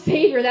that's our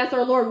Savior. That's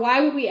our Lord.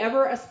 Why would we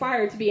ever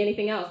aspire to be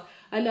anything else?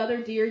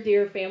 Another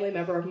dear family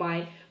member of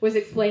mine was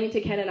explaining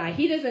to Ken and I.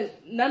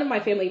 None of my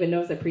family even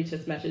knows I preach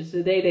this message.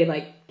 Today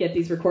they get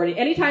these recordings.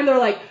 Anytime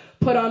they're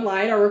put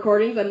online or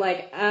recordings, I'm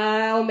like,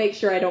 I'll make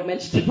sure I don't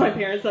mention to my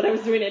parents that I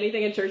was doing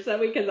anything in church that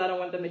week because I don't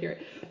want them to hear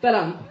it.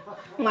 But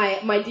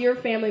my dear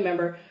family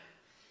member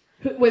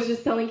was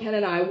just telling Ken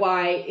and I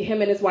why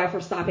him and his wife were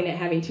stopping at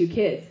having 2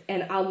 kids.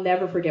 And I'll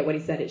never forget what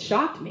he said. It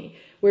shocked me.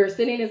 We were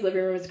sitting in his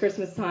living room. It's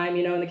Christmas time,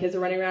 and the kids are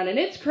running around. And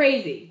it's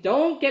crazy.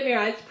 Don't get me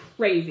wrong. It's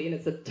crazy. And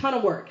it's a ton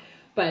of work.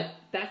 But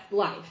that's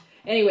life.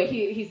 Anyway,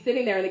 he's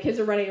sitting there and the kids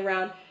are running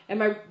around. And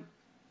my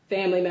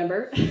family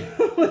member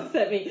looks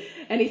at me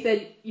and he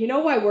said, you know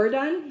why we're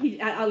done?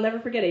 I'll never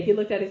forget it. He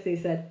looked at us and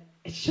he said,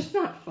 it's just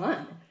not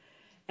fun.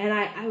 And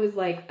I was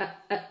like,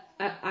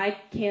 I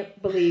can't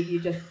believe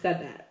you just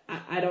said that.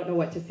 I don't know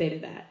what to say to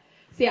that.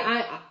 See,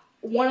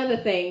 one of the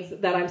things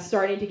that I'm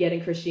starting to get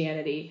in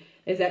Christianity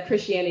is that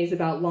Christianity is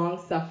about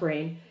long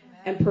suffering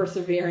and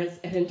perseverance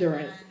and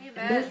endurance.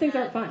 And those things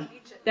aren't fun.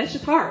 That's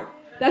just hard.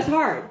 That's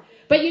hard.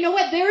 But you know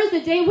what? There is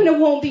a day when it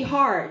won't be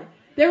hard.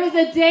 There is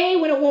a day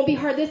when it won't be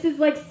hard. This is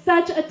like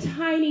such a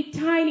tiny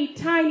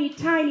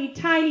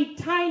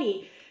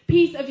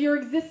piece of your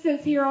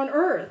existence here on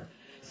earth.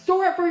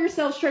 Store up for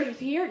yourselves treasures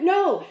here?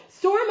 No.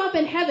 Store them up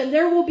in heaven.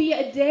 There will be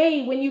a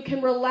day when you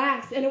can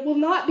relax and it will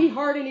not be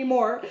hard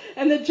anymore.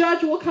 And the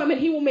judge will come and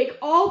he will make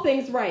all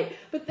things right.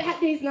 But that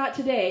day's not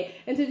today.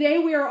 And today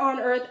we are on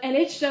earth and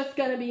it's just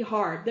going to be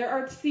hard. There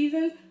are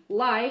seasons,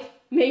 life,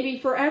 maybe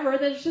forever,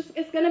 that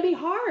it's going to be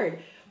hard.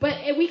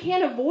 But we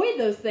can't avoid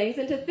those things.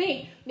 And to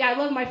think, I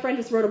love my friend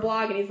just wrote a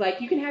blog and he's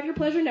like, you can have your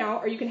pleasure now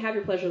or you can have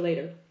your pleasure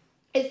later.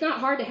 It's not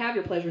hard to have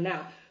your pleasure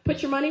now.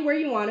 Put your money where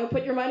you want to.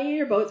 Put your money in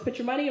your boats. Put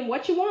your money in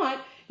what you want.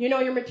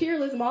 Your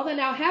materialism, all that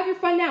now. Have your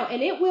fun now.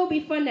 And it will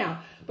be fun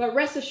now. But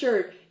rest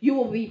assured, you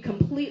will be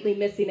completely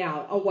missing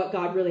out on what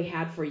God really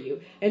had for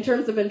you in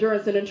terms of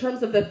endurance and in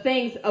terms of the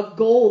things of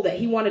gold that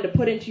he wanted to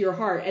put into your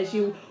heart as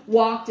you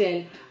walked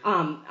in,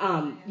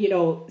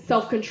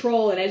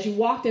 self-control. And as you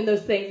walked in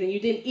those things and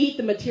you didn't eat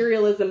the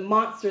materialism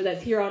monster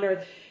that's here on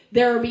earth,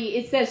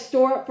 it says,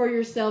 store up for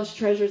yourselves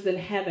treasures in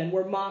heaven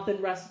where moth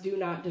and rust do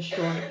not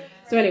destroy.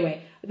 So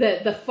anyway,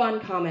 the fun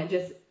comment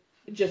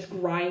just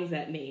grinds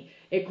at me.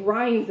 It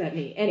grinds at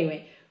me.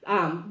 Anyway,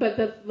 but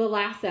the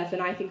last F,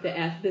 and I think the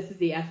F, this is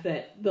the F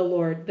that a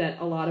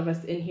lot of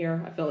us in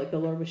here, I felt like the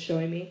Lord was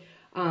showing me,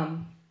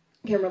 can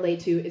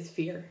relate to is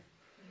fear.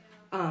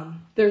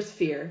 There's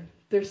fear.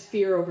 There's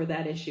fear over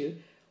that issue.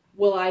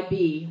 Will I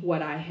be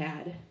what I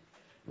had?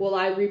 Will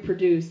I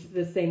reproduce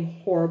the same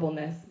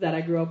horribleness that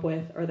I grew up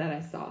with or that I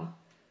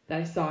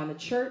saw in the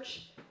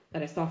church,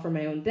 that I saw from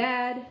my own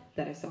dad,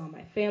 that I saw in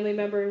my family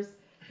members,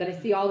 that I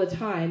see all the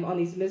time on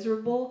these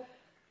miserable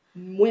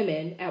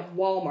women at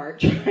Walmart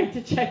trying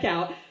to check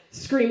out,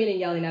 screaming and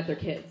yelling at their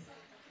kids.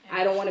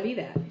 I don't want to be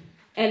that.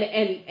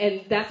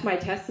 And that's my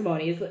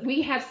testimony. Is that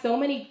we have so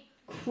many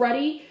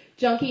cruddy,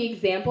 junky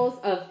examples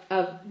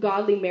of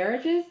godly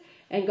marriages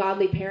and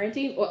godly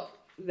parenting. Well,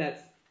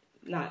 that's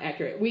not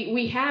accurate.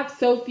 We have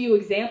so few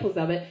examples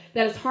of it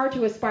that it's hard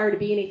to aspire to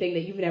be anything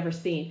that you've never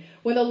seen.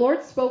 When the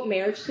Lord spoke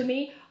marriage to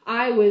me,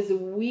 I was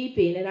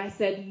weeping and I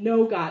said,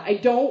 no, God, I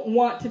don't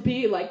want to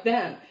be like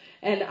them.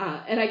 And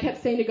I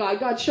kept saying to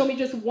God, show me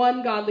just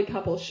one godly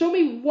couple. Show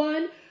me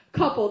one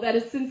couple that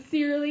is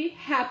sincerely,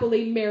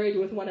 happily married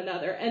with one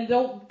another and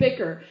don't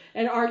bicker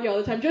and argue all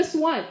the time. Just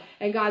one.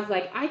 And God's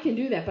like, I can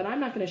do that, but I'm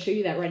not going to show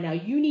you that right now.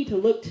 You need to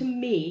look to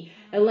me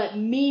and let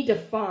me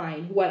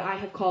define what I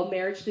have called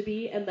marriage to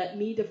be and let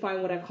me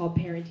define what I've called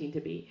parenting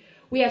to be.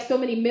 We have so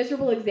many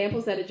miserable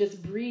examples that it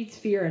just breeds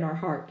fear in our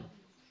heart.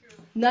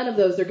 None of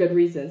those are good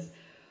reasons.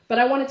 But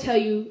I want to tell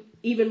you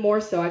even more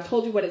so. I've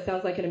told you what it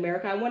sounds like in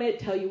America. I want to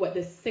tell you what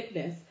this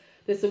sickness,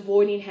 this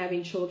avoiding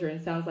having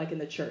children sounds like in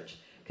the church.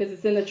 Because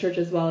it's in the church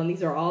as well, and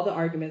these are all the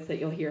arguments that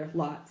you'll hear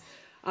lots.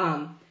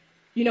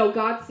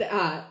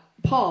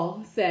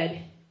 Paul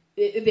said,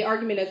 the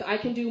argument is, I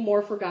can do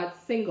more for God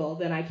single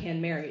than I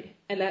can married.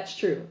 And that's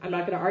true. I'm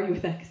not going to argue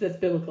with that because that's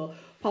biblical.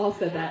 Paul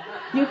said that.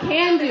 You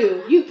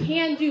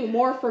can do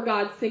more for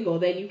God single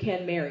than you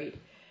can married.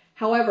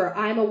 However,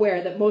 I'm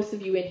aware that most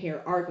of you in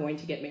here are going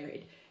to get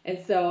married. And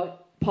so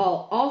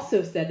Paul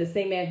also said, the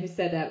same man who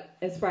said that,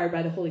 inspired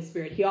by the Holy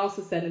Spirit, he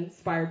also said,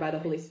 inspired by the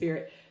Holy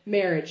Spirit,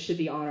 marriage should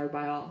be honored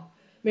by all.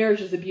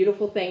 marriage is a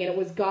beautiful thing, and it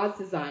was God's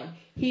design.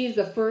 He is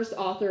the first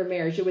author of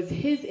marriage. It was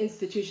his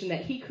institution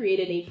that he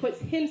created, and he puts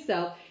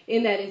himself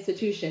in that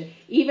institution,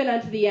 even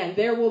unto the end.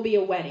 There will be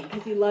a wedding,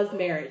 because he loves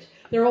marriage.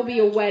 There will be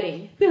a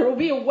wedding. There will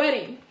be a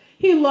wedding.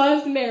 He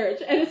loves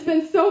marriage, and it's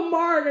been so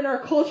marred in our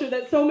culture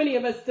that so many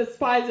of us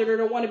despise it or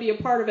don't want to be a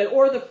part of it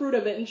or the fruit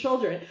of it in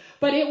children.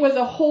 But it was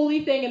a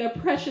holy thing and a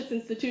precious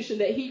institution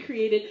that he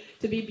created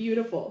to be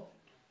beautiful.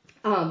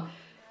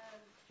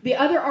 The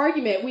other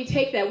argument, we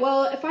take that,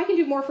 well, if I can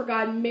do more for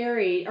God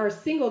married or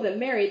single than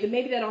married, then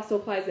maybe that also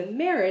applies in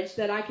marriage,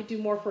 that I could do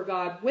more for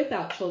God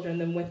without children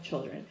than with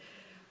children.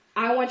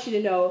 I want you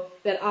to know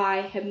that I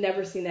have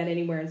never seen that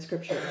anywhere in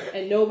Scripture,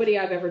 and nobody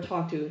I've ever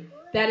talked to.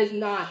 That is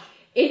not.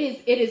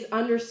 It is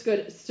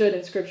understood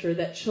in Scripture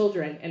that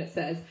children, and it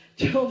says,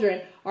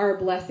 children are a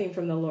blessing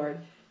from the Lord.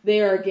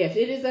 They are a gift.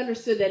 It is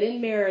understood that in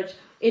marriage,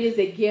 it is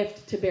a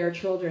gift to bear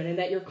children, and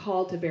that you're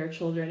called to bear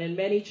children, and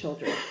many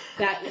children.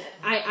 That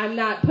I'm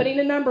not putting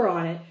a number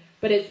on it,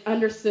 but it's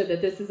understood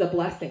that this is a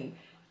blessing.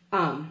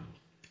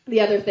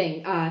 The other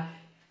thing,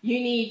 you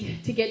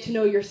need to get to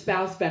know your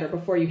spouse better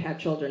before you have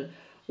children.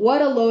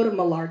 What a load of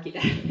malarkey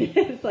that is.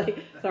 It's like,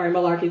 sorry,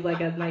 malarkey's like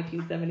a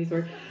 1970s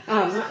word.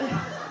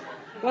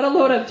 What a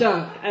load of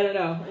junk. I don't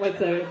know what's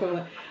the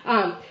equivalent.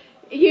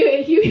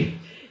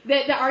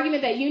 The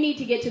argument that you need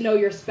to get to know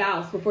your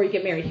spouse before you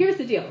get married. Here's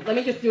the deal. Let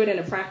me just do it in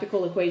a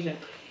practical equation.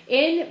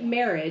 In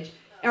marriage,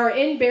 or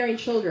in bearing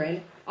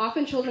children,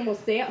 often children will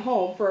stay at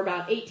home for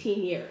about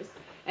 18 years.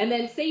 And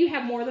then say you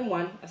have more than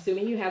one,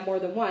 assuming you have more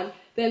than one,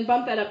 then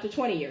bump that up to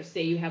 20 years.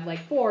 Say you have like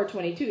 4 or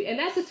 22. And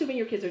that's assuming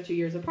your kids are 2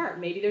 years apart.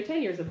 Maybe they're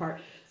 10 years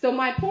apart. So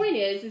my point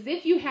is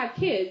if you have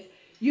kids,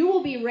 you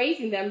will be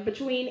raising them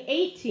between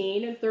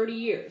 18 and 30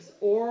 years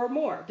or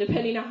more,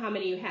 depending on how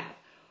many you have.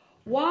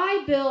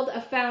 Why build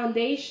a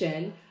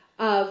foundation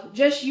of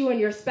just you and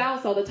your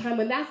spouse all the time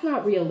when that's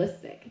not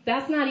realistic?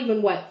 That's not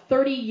even what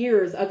 30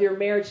 years of your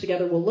marriage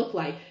together will look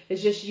like.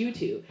 It's just you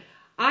two.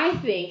 I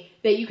think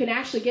that you can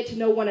actually get to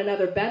know one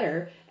another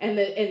better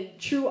and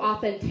true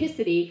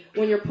authenticity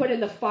when you're put in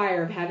the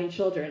fire of having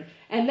children.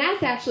 And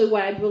that's actually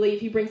what I believe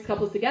he brings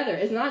couples together.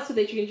 It's not so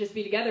that you can just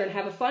be together and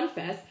have a fun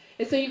fest.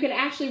 It's so you can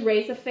actually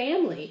raise a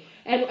family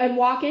and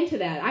walk into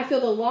that. I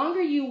feel the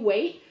longer you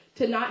wait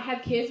to not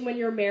have kids when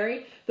you're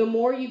married, the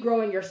more you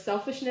grow in your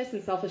selfishness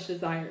and selfish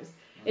desires.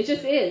 It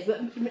just is.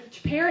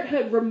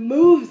 Parenthood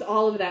removes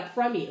all of that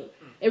from you.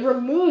 It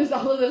removes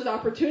all of those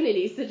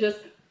opportunities to just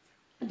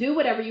do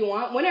whatever you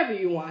want, whenever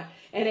you want.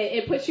 And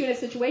it puts you in a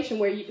situation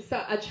where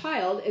a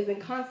child is in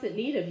constant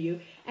need of you.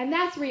 And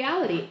that's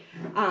reality.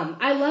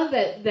 I love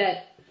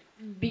that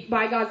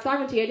by God's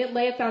sovereignty, I didn't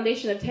lay a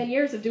foundation of 10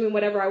 years of doing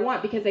whatever I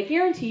want, because I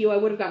guarantee you I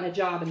would have gotten a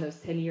job in those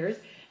 10 years.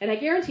 And I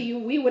guarantee you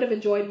we would have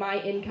enjoyed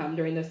my income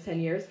during those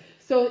 10 years.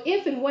 So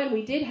if and when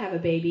we did have a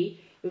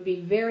baby, it would be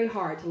very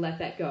hard to let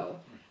that go.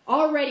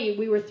 Already,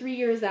 we were 3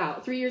 years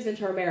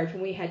into our marriage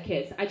when we had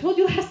kids. I told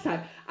you last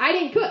time, I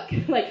didn't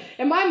cook. Like,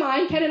 in my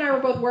mind, Ken and I were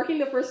both working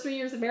the first 3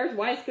 years of marriage.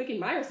 Why is cooking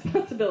my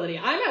responsibility?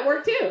 I'm at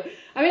work, too.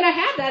 I mean, I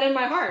had that in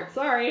my heart.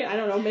 Sorry, I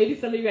don't know, maybe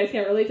some of you guys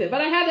can't relate to it. But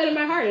I had that in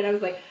my heart, and I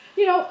was like,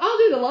 I'll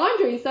do the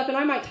laundry and stuff, and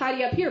I might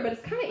tidy up here, but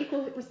it's kind of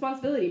equal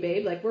responsibility,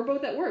 babe. Like, we're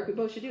both at work. We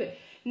both should do it.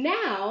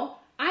 Now,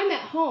 I'm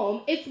at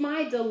home. It's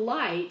my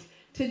delight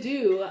to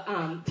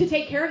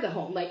take care of the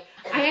home. Like,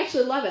 I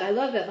actually love it. I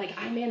love that, like,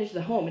 I manage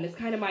the home, and it's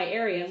kind of my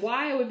area. And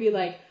why I would be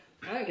like,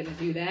 I'm not going to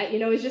do that.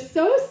 It's just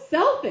so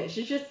selfish.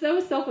 It's just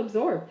so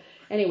self-absorbed.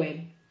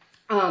 Anyway,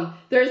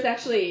 there's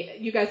actually,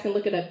 you guys can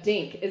look it up,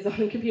 DINK is on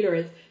the computer.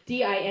 It's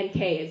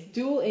D-I-N-K. It's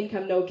dual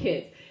income, no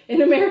kids.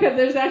 In America,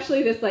 there's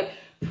actually this, like,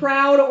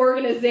 proud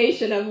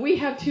organization of we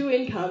have 2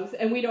 incomes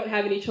and we don't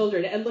have any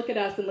children. And look at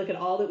us and look at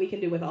all that we can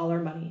do with all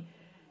our money.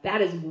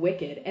 That is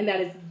wicked, and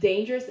that is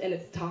dangerous, and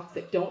it's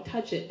toxic. Don't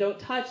touch it. Don't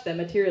touch that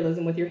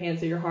materialism with your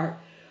hands or your heart.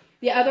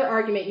 The other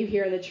argument you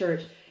hear in the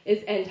church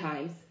is end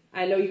times.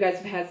 I know you guys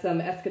have had some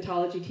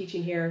eschatology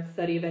teaching here,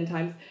 study of end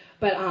times,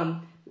 but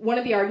one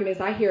of the arguments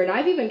I hear, and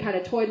I've even kind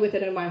of toyed with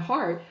it in my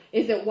heart,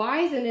 is it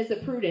wise and is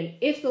it prudent,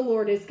 if the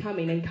Lord is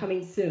coming and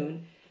coming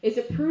soon, is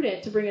it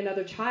prudent to bring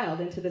another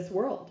child into this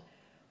world?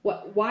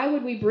 Why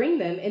would we bring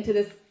them into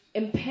this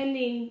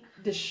impending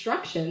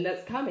destruction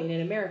that's coming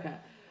in America?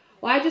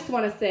 Well, I just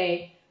want to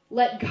say,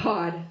 let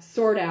God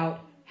sort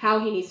out how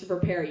he needs to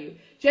prepare you.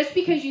 Just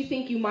because you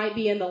think you might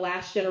be in the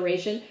last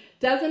generation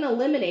doesn't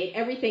eliminate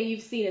everything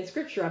you've seen in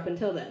Scripture up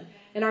until then.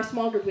 In our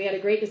small group, we had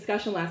a great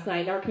discussion last night,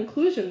 and our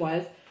conclusion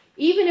was,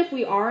 even if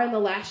we are in the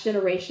last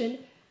generation,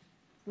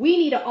 we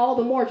need to all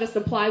the more just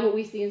apply what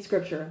we see in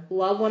Scripture.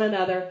 Love one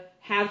another,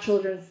 have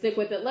children, stick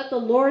with it. Let the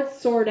Lord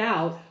sort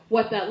out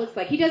what that looks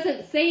like. He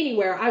doesn't say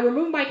anywhere, I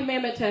remove my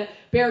commandment to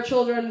bear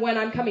children when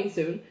I'm coming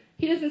soon.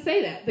 He doesn't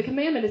say that. The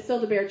commandment is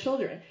still to bear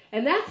children.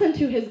 And that's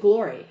unto his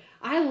glory.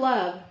 I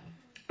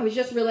was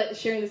just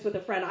sharing this with a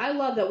friend. I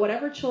love that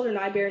whatever children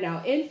I bear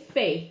now in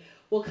faith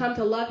will come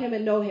to love him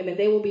and know him, and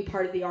they will be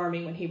part of the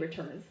army when he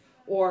returns,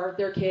 or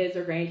their kids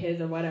or grandkids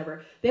or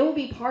whatever. They will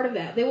be part of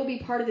that. They will be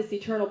part of this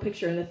eternal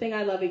picture. And the thing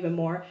I love even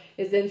more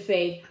is in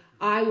faith,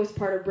 I was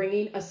part of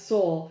bringing a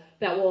soul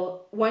that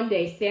will one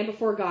day stand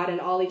before God in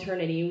all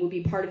eternity and will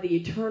be part of the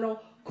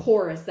eternal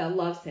chorus that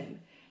loves him.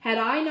 Had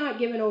I not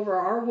given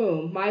over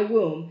my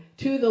womb,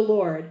 to the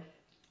Lord,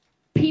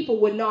 people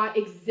would not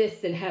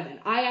exist in heaven.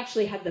 I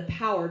actually have the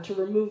power to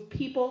remove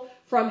people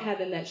from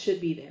heaven that should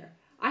be there.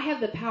 I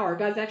have the power.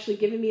 God's actually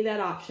given me that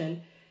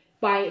option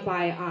by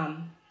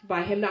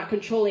him not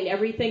controlling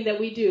everything that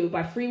we do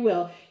by free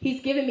will.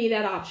 He's given me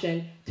that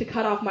option to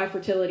cut off my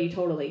fertility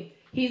totally.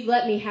 He's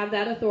let me have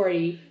that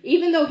authority.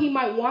 Even though he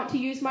might want to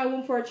use my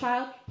womb for a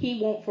child,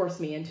 he won't force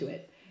me into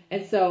it.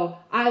 And so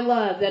I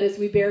love that as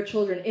we bear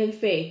children in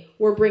faith,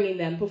 we're bringing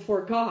them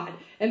before God.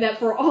 And that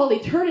for all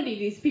eternity,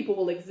 these people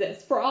will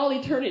exist. For all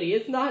eternity.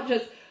 It's not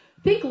just,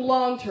 think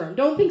long term.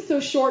 Don't think so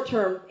short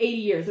term, 80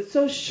 years. It's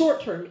so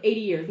short term, 80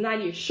 years,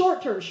 90 years.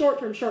 Short term.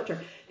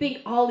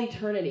 Think all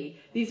eternity.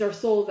 These are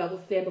souls that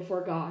will stand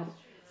before God.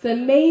 It's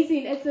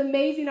amazing. It's an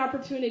amazing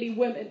opportunity,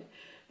 women,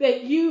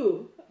 that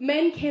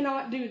men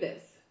cannot do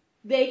this.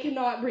 They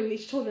cannot bring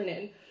these children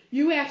in.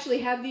 You actually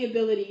have the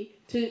ability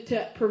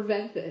to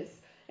prevent this.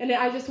 And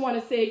I just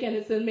want to say again,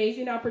 it's an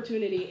amazing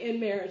opportunity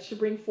in marriage to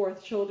bring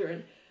forth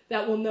children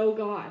that will know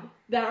God,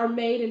 that are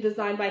made and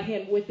designed by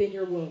him within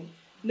your womb.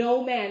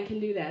 No man can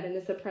do that, and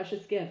it's a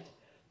precious gift.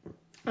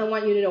 I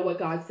want you to know what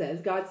God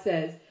says. God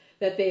says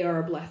that they are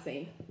a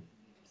blessing.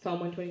 Psalm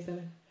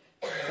 127.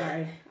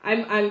 Sorry.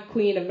 I'm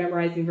queen of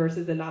memorizing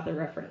verses and not the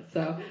reference.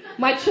 So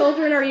my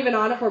children are even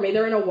on it for me.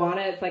 They're in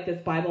Awana. It's like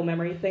this Bible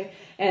memory thing.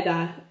 And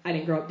I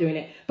didn't grow up doing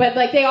it. But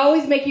like they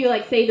always make you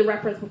like say the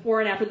reference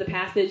before and after the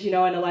passage, and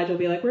Elijah will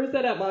be like, where's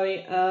that at,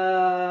 mommy?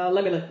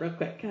 Let me look real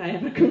quick. I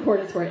have a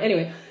concordance for it.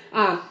 Anyway,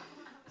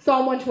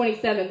 Psalm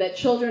 127, that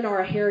children are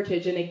a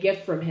heritage and a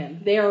gift from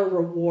him. They are a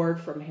reward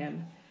from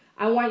him.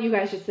 I want you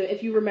guys just to,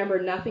 if you remember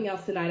nothing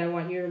else tonight, I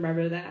want you to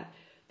remember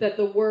that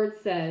the word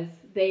says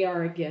they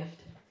are a gift.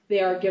 They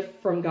are a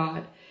gift from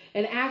God.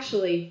 And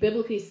actually,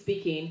 biblically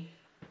speaking,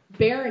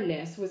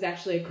 barrenness was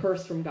actually a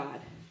curse from God.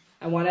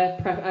 I want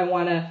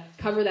to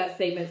cover that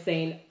statement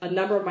saying a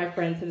number of my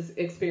friends have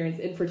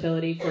experienced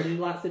infertility for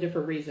lots of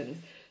different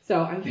reasons.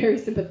 So I'm very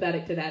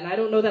sympathetic to that. And I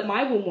don't know that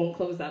my womb won't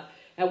close up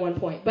at one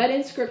point. But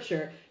in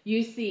Scripture,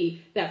 you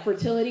see that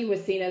fertility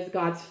was seen as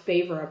God's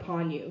favor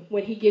upon you.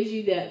 When he gives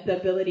you the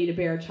ability to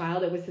bear a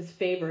child, it was his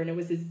favor and it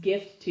was his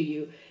gift to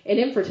you. And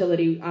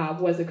infertility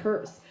was a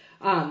curse.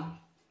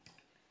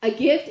 A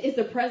gift is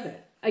a present.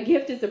 A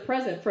gift is a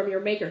present from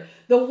your maker.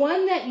 The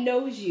one that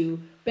knows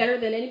you better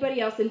than anybody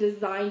else and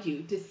designed you,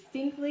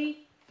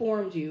 distinctly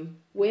formed you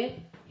with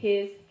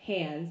his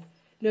hands,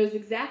 knows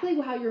exactly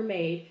how you're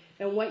made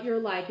and what you're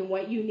like and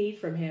what you need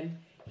from him.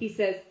 He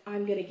says,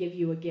 I'm going to give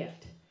you a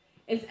gift.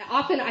 And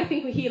often I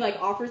think he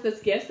offers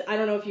us gifts. I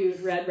don't know if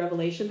you've read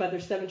Revelation, but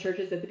there's 7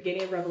 churches at the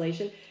beginning of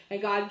Revelation,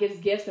 and God gives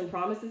gifts and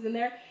promises in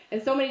there.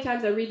 And so many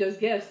times I read those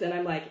gifts and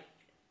I'm like,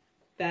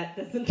 that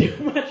doesn't do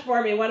much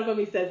for me. One of them,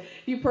 he says,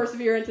 if you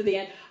persevere into the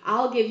end,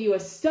 I'll give you a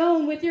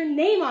stone with your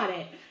name on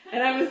it.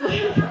 And I was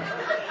like,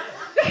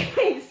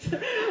 thanks. But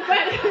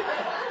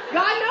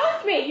God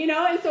knows me,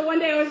 And so one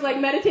day I was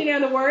meditating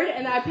on the word,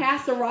 and I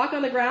passed a rock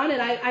on the ground,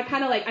 and I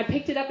kind of I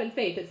picked it up in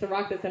faith. It's the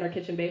rock that's in our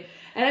kitchen, babe.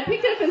 And I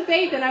picked it up in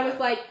faith, and I was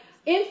like,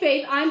 in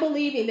faith, I'm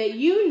believing that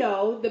you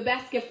know the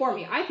best gift for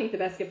me. I think the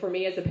best gift for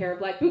me is a pair of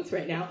black boots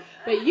right now.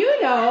 But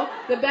you know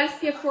the best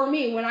gift for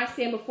me when I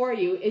stand before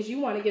you is you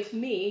want to give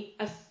me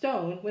a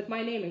stone with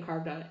my name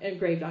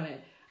engraved on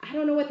it. I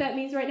don't know what that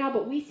means right now,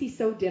 but we see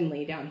so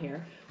dimly down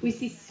here. We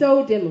see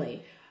so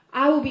dimly.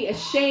 I will be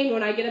ashamed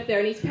when I get up there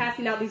and he's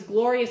passing out these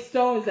glorious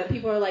stones that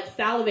people are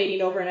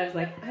salivating over, and I was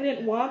like, I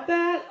didn't want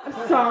that. I'm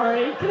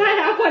sorry. Can I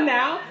have one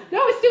now?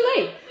 No, it's too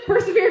late.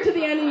 Persevere to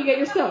the end and you get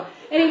your stone.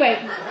 Anyway,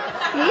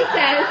 he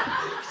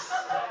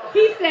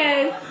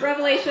says,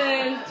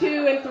 Revelation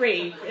 2 and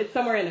 3. It's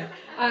somewhere in there.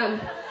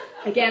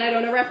 Again, I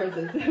don't know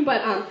references,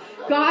 but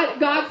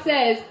God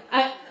says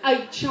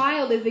a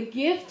child is a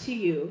gift to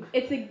you.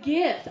 It's a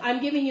gift.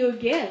 I'm giving you a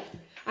gift.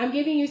 I'm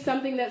giving you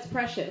something that's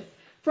precious.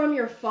 From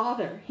your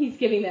Father, he's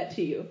giving that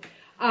to you.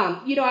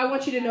 I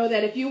want you to know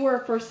that if you were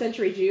a first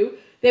century Jew,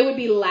 they would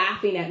be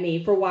laughing at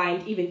me for why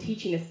I'm even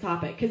teaching this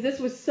topic. Because this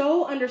was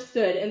so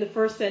understood in the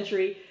first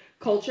century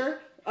culture,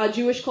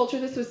 Jewish culture.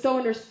 This was so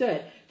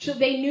understood.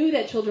 They knew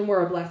that children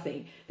were a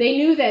blessing. They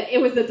knew that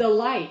it was a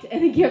delight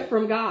and a gift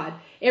from God.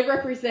 It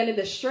represented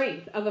the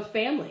strength of a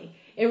family.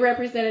 It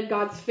represented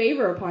God's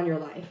favor upon your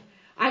life.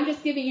 I'm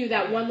just giving you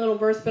that one little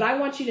verse, but I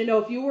want you to know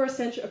if you were a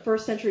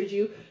first century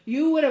Jew,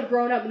 you would have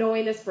grown up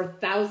knowing this for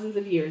thousands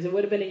of years. It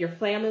would have been in your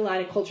family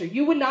line and culture.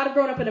 You would not have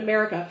grown up in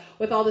America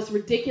with all this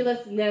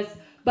ridiculousness,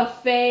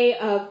 buffet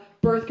of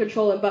birth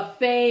control and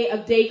buffet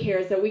of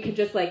daycares that we could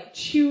just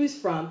choose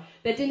from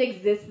that didn't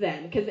exist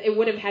then because it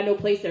would have had no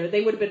place there. They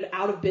would have been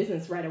out of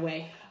business right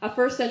away. A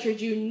first century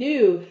Jew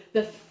knew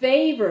the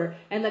favor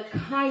and the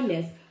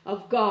kindness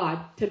of God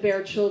to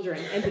bear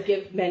children and to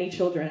give many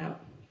children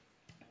out.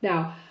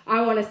 Now,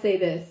 I want to say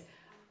this.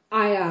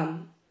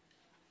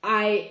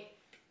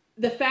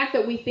 The fact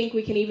that we think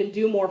we can even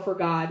do more for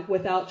God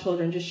without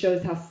children just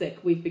shows how sick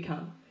we've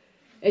become.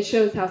 It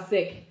shows how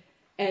sick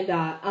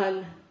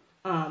and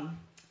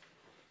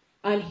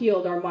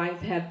unhealed our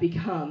minds have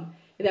become,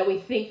 that we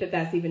think that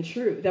that's even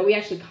true, that we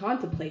actually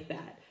contemplate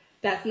that.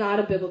 That's not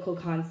a biblical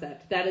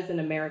concept. That is an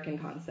American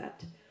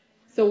concept.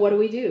 So what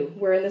do?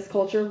 We're in this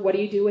culture. What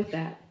do you do with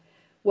that?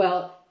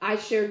 Well, I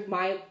shared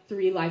my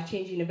 3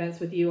 life-changing events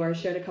with you, or I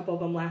shared a couple of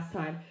them last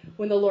time,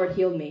 when the Lord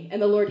healed me.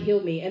 And the Lord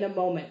healed me in a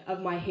moment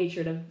of my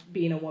hatred of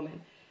being a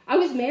woman. I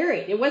was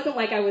married. It wasn't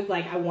like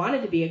I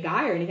wanted to be a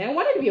guy or anything. I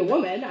wanted to be a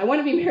woman. I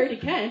wanted to be married to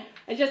Ken.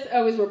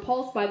 I was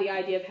repulsed by the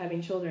idea of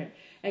having children.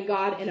 And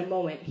God, in a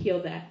moment,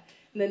 healed that.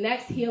 And the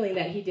next healing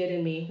that he did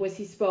in me was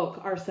he spoke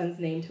our son's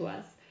name to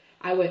us.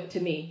 To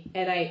me.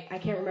 And I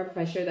can't remember if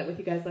I shared that with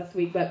you guys last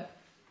week, but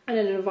in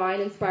a divine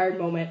inspired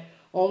moment,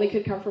 only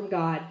could come from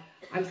God.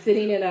 I'm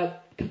sitting in a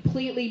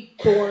completely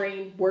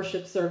boring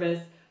worship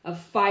service of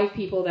 5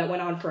 people that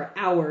went on for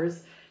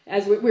hours,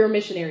 as we were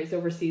missionaries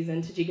overseas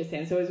in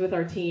Tajikistan. So I was with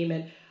our team,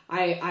 and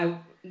I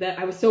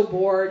was so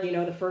bored,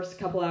 the first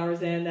couple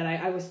hours in, that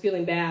I was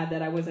feeling bad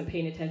that I wasn't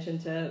paying attention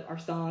to our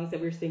songs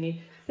that we were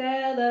singing.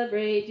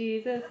 Celebrate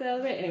Jesus,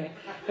 celebrate. Anyway,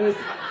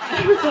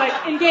 I was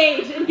like,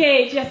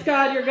 engage. Yes,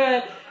 God, you're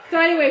good. So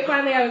anyway,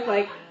 finally I was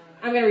like,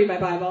 I'm going to read my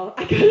Bible.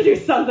 I got to do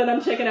something.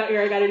 I'm checking out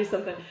here. I got to do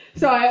something.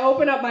 So I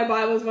open up my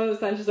Bible. One of those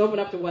times, just open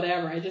up to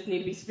whatever. I just need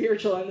to be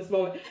spiritual in this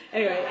moment.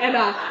 Anyway,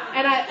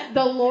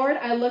 the Lord,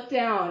 I looked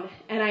down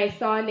and I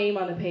saw a name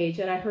on the page,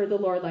 and I heard the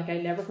Lord like I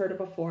never heard it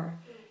before.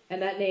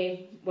 And that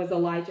name was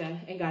Elijah.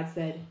 And God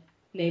said,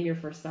 name your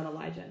first son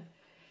Elijah.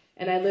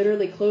 And I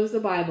literally closed the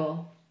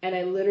Bible, and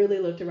I literally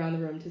looked around the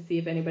room to see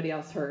if anybody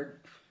else heard,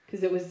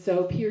 because it was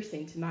so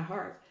piercing to my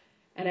heart.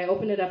 And I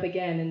opened it up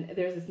again, and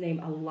there's this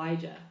name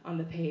Elijah on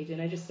the page, and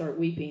I just start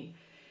weeping.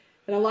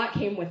 And a lot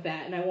came with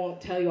that, and I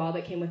won't tell you all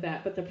that came with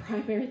that, but the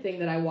primary thing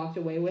that I walked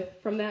away with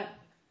from that,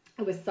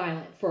 I was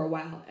silent for a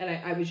while, and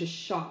I was just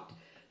shocked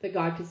that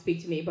God could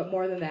speak to me. But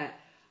more than that,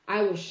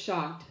 I was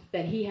shocked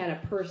that he had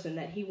a person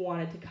that he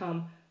wanted to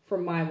come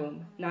from my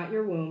womb, not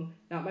your womb,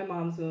 not my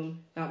mom's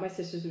womb, not my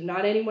sister's womb,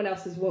 not anyone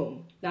else's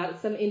womb,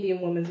 not some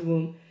Indian woman's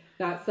womb,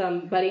 not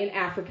somebody in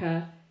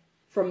Africa,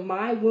 from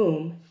my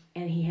womb,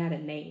 and he had a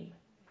name.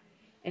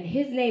 And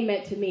his name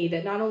meant to me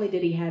that not only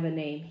did he have a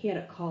name, he had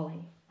a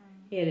calling.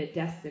 He had a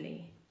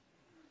destiny.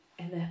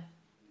 And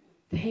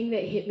the thing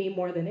that hit me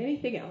more than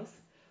anything else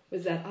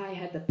was that I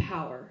had the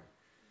power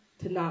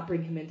to not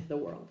bring him into the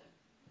world.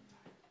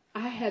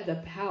 I had the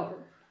power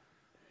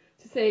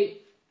to say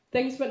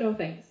thanks but no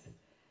thanks.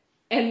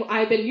 And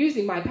I've been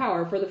using my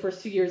power for the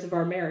first 2 years of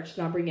our marriage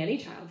to not bring any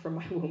child from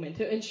my womb and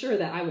to ensure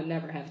that I would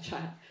never have a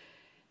child.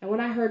 And when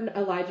I heard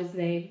Elijah's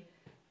name,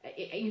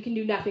 you can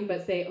do nothing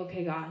but say,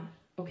 okay, God,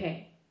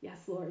 okay. Yes,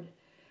 Lord.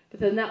 But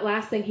then that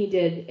last thing he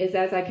did is,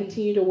 as I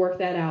continued to work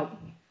that out,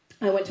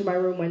 I went to my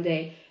room one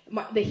day.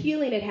 The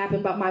healing had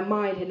happened, but my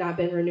mind had not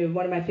been renewed.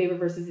 One of my favorite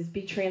verses is,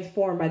 be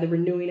transformed by the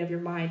renewing of your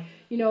mind.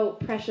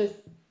 Precious,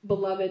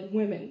 beloved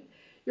women,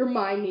 your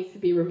mind needs to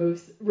be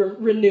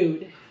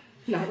renewed.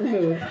 Not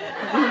removed.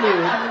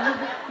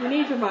 Renewed. You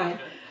need your mind.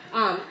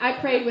 I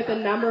prayed with a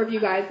number of you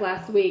guys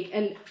last week,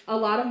 and a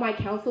lot of my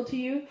counsel to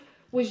you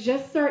was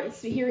just start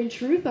hearing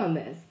truth on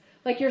this.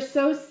 Like, you're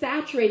so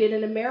saturated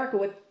in America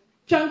with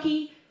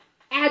junky,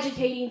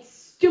 agitating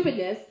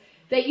stupidness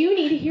that you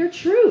need to hear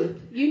truth.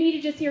 You need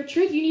to just hear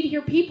truth. You need to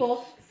hear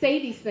people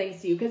say these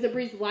things to you because it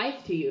breathes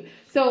life to you.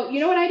 So you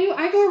know what I do?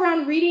 I go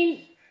around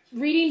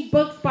reading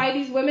books by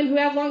these women who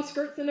have long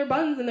skirts in their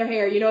buns in their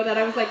hair, that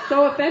I was like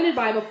so offended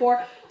by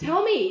before.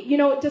 Tell me,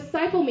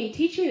 disciple me,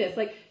 teach me this.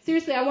 Like,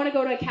 seriously, I want to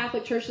go to a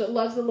Catholic church that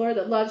loves the Lord,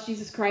 that loves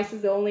Jesus Christ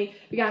as the only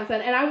begotten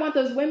Son. And I want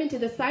those women to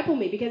disciple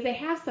me because they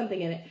have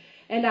something in it.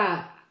 And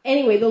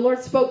anyway, the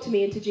Lord spoke to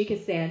me in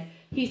Tajikistan.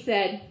 He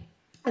said,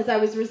 as I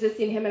was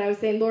resisting him and I was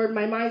saying, Lord,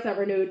 my mind's not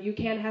renewed. You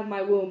can't have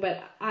my womb,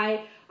 but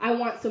I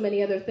want so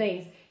many other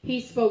things. He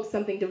spoke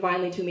something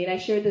divinely to me, and I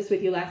shared this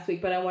with you last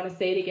week, but I want to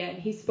say it again.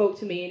 He spoke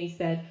to me and he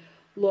said,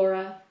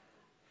 Laura,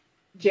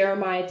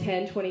 Jeremiah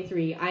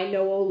 10:23, I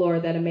know, O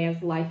Lord, that a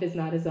man's life is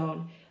not his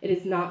own. It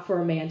is not for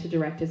a man to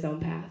direct his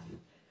own path.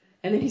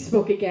 And then he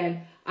spoke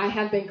again, I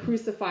have been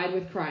crucified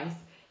with Christ,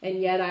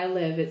 and yet I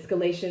live. It's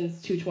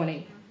Galatians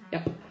 2:20.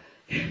 Yep.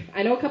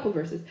 I know a couple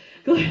verses.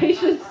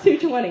 Galatians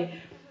 2:20.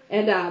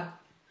 And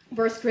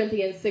 1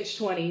 Corinthians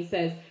 6:20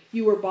 says,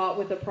 you were bought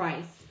with a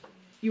price.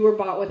 You were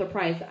bought with a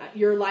price.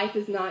 Your life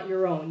is not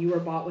your own. You were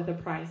bought with a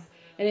price.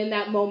 And in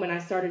that moment, I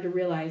started to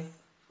realize,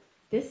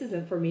 this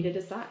isn't for me to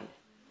decide.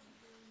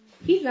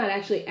 He's not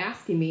actually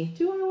asking me,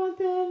 do I want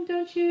them?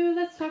 Don't you?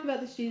 Let's talk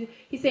about this, Jesus.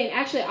 He's saying,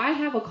 actually, I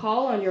have a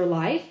call on your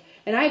life,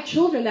 and I have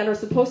children that are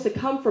supposed to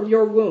come from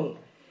your womb.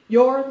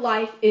 Your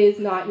life is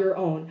not your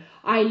own.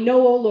 I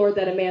know, O Lord,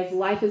 that a man's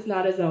life is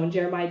not his own.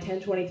 Jeremiah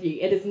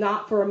 10:23. It is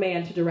not for a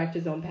man to direct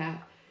his own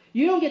path.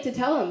 You don't get to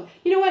tell him,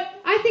 you know what,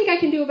 I think I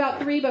can do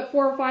about 3, but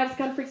 4 or 5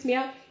 kind of freaks me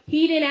out.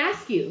 He didn't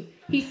ask you.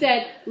 He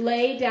said,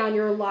 lay down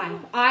your life.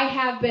 I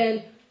have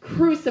been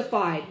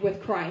crucified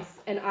with Christ,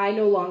 and I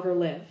no longer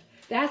live.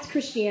 That's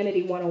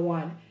Christianity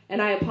 101.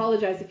 And I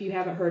apologize if you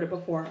haven't heard it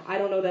before. I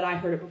don't know that I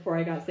heard it before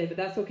I got saved, but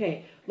that's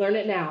okay. Learn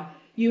it now.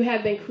 You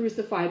have been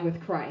crucified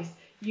with Christ.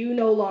 You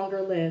no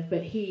longer live,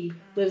 but he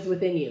lives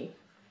within you.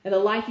 And the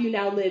life you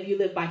now live, you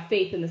live by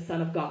faith in the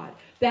Son of God.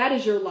 That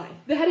is your life.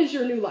 That is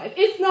your new life.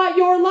 It's not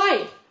your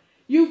life.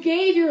 You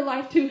gave your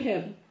life to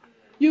him.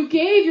 You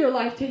gave your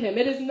life to him.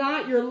 It is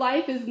not, your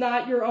life is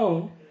not your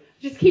own.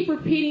 Just keep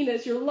repeating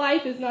this. Your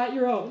life is not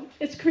your own.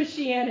 It's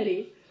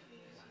Christianity.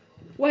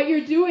 What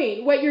you're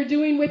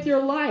doing with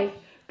your life,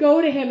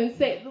 go to him and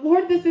say,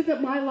 Lord, this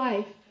isn't my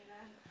life.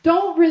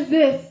 Don't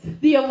resist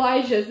the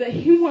Elijahs that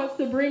he wants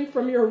to bring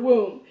from your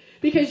womb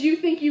because you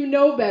think you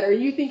know better.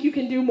 You think you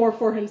can do more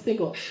for him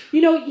single.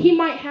 You know, he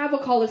might have a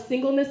call of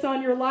singleness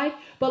on your life,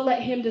 but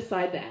let him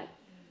decide that.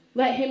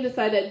 Let him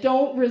decide that.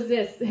 Don't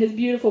resist his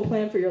beautiful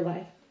plan for your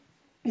life.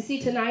 You see,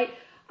 tonight,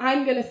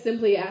 I'm going to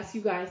simply ask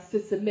you guys to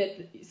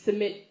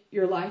submit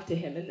your life to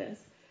him in this.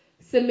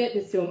 Submit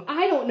this to him.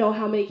 I don't know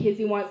how many kids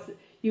he wants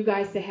you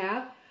guys to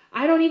have.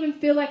 I don't even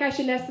feel like I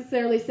should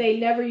necessarily say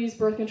never use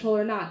birth control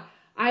or not.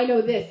 I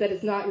know this, that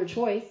it's not your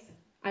choice.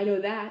 I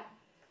know that.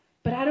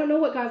 But I don't know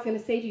what God's going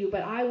to say to you,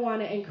 but I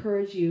want to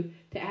encourage you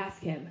to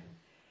ask him.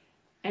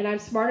 And I'm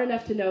smart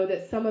enough to know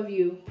that some of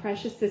you,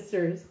 precious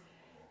sisters,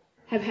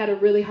 have had a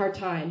really hard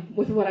time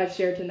with what I've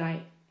shared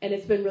tonight. And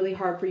it's been really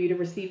hard for you to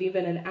receive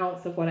even an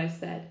ounce of what I've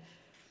said.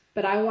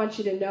 But I want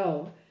you to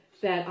know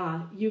that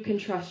you can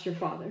trust your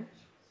Father.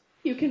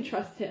 You can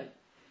trust him.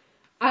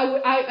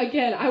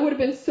 I would have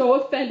been so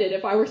offended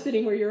if I were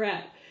sitting where you're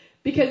at.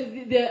 Because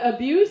the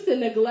abuse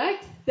and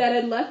neglect that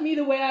had left me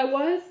the way I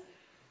was,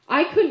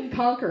 I couldn't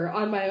conquer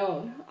on my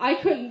own. I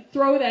couldn't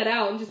throw that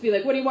out and just be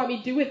like, what do you want me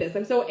to do with this?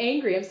 I'm so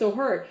angry. I'm so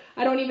hurt.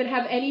 I don't even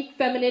have any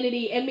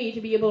femininity in me to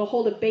be able to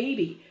hold a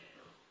baby.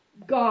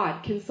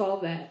 God can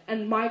solve that.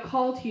 And my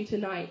call to you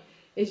tonight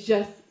is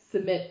just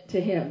submit to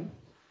him.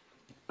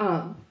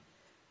 I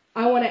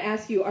want to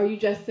ask you, are you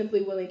just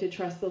simply willing to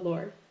trust the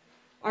Lord?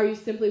 Are you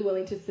simply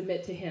willing to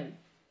submit to him?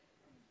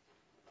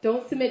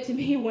 Don't submit to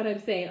me what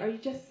I'm saying. Are you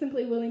just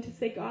simply willing to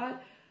say, God,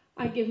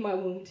 I give my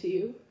womb to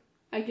you.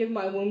 I give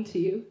my womb to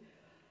you.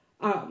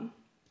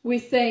 We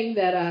sang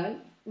that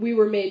we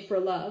were made for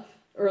love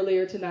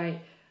earlier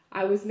tonight.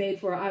 I was made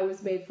for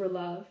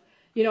love.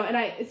 You know, and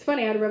it's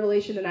funny, I had a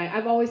revelation tonight.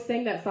 I've always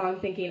sang that song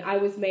thinking I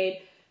was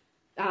made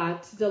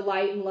to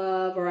delight in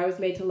love, or I was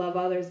made to love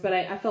others. But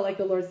I felt like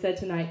the Lord said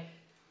tonight,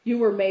 you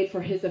were made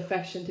for his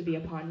affection to be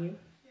upon you.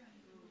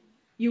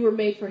 You were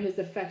made for his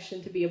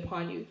affection to be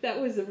upon you.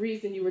 That was the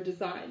reason you were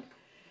designed.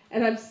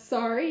 And I'm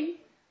sorry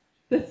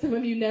that some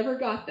of you never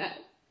got that.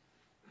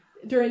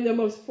 During the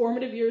most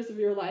formative years of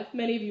your life,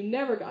 many of you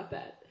never got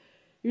that.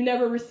 You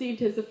never received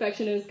his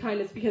affection and his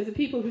kindness because the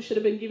people who should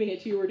have been giving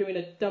it to you were doing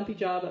a dumpy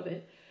job of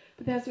it.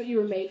 But that's what you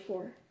were made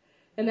for.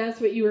 And that's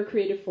what you were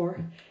created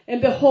for.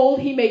 And behold,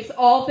 he makes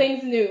all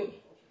things new.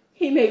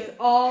 He makes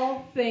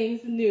all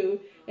things new.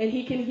 And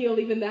he can heal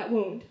even that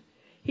wound.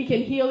 He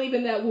can heal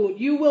even that wound.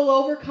 You will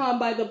overcome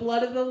by the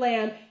blood of the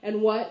Lamb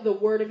and what? The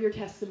word of your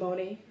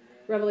testimony.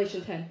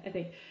 Revelation 10, I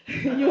think.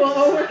 You will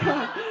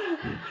overcome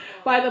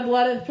by the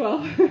blood of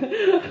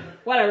 12.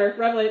 Whatever.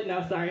 Revelation.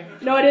 No, sorry.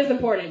 No, it is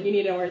important. You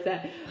need to know where it's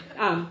at.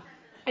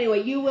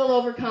 Anyway, you will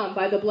overcome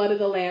by the blood of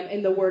the Lamb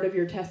and the word of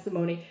your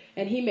testimony.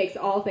 And he makes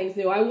all things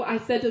new. I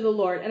said to the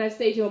Lord, and I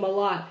say to him a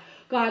lot,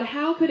 God,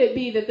 how could it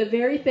be that the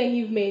very thing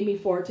you've made me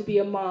for, to be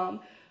a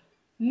mom,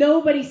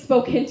 nobody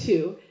spoke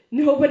into?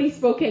 Nobody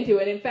spoke into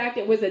it. In fact,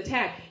 it was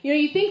attacked. You know,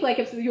 you think like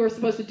if you were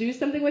supposed to do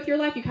something with your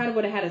life, you kind of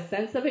would have had a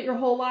sense of it your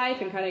whole life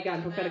and kind of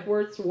gotten prophetic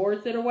words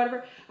towards it or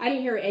whatever. I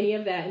didn't hear any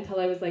of that until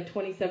I was like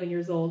 27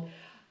 years old.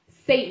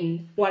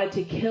 Satan wanted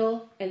to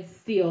kill and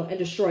steal and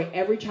destroy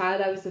every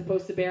child I was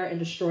supposed to bear and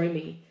destroy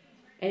me.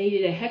 And he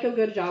did a heck of a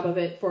good job of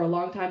it for a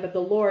long time. But the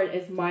Lord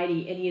is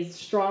mighty and he is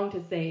strong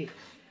to save.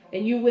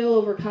 And you will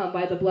overcome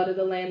by the blood of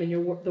the Lamb and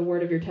the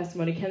word of your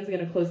testimony. Ken's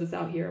going to close us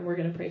out here and we're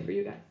going to pray for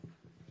you guys.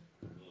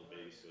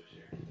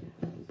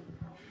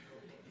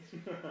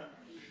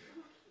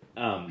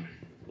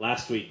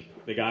 Last week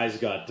the guys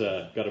got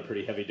a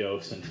pretty heavy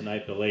dose, and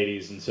tonight the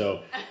ladies, and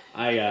so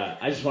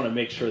I just want to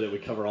make sure that we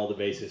cover all the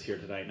bases here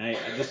tonight. And I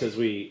just as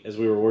we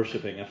were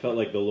worshiping, I felt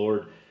like the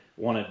Lord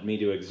wanted me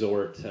to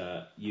exhort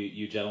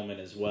you gentlemen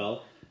as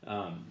well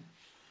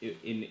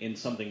in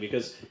something,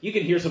 because you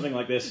can hear something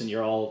like this and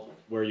you're all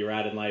where you're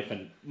at in life,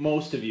 and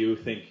most of you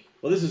think,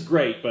 well, this is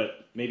great,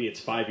 but maybe it's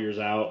 5 years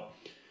out,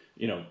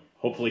 you know,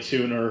 hopefully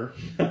sooner,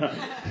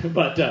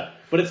 but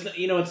it's,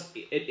 you know,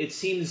 it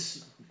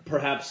seems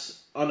perhaps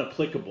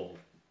unapplicable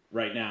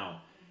right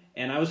now.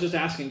 And I was just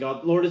asking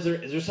God, Lord, is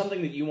there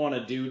something that you want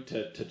to do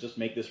to just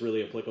make this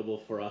really applicable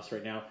for us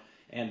right now?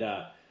 And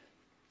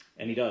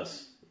he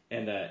does.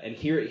 And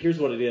here's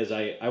what it is.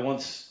 I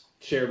once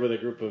shared with a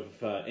group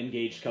of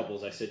engaged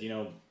couples. I said, you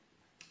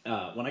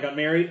know, when I got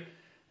married,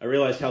 I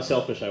realized how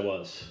selfish I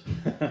was.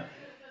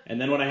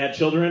 And then when I had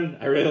children,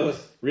 I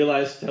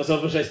realized how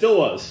selfish I still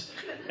was.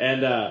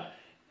 And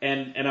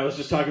I was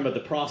just talking about the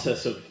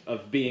process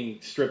of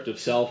being stripped of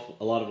self,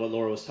 a lot of what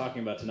Laura was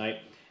talking about tonight.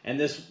 And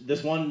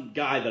this one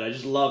guy that I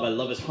just love, I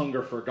love his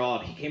hunger for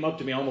God. He came up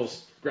to me,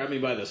 almost grabbed me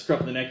by the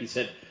scruff of the neck. He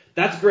said,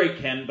 "That's great,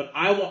 Ken, but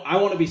I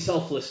want to be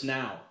selfless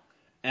now."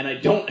 and I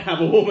don't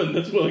have a woman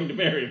that's willing to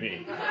marry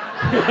me.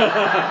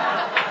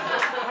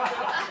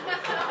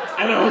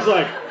 And I was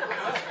like,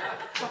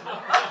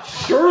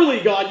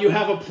 surely, God, you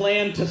have a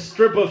plan to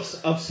strip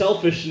us of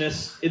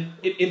selfishness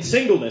in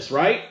singleness,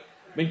 right?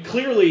 I mean,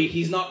 clearly,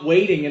 he's not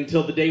waiting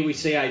until the day we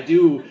say I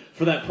do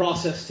for that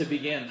process to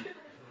begin.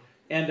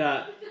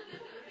 And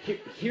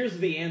here's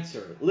the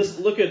answer.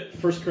 Look at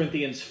 1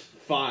 Corinthians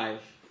 4.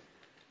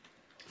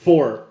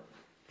 1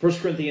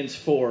 Corinthians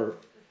 4.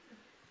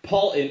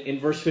 Paul, in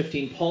verse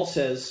 15, Paul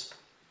says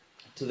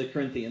to the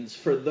Corinthians,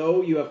 "For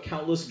though you have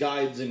countless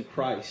guides in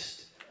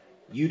Christ,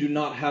 you do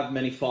not have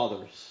many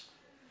fathers.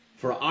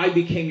 For I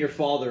became your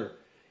father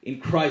in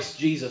Christ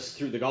Jesus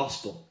through the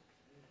gospel."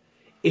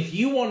 If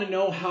you want to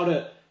know how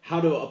to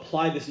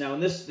apply this now,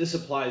 and this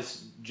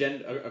applies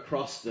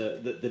across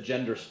the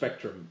gender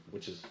spectrum,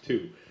 which is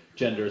 2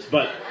 genders,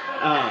 but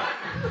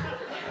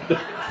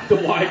the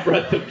wide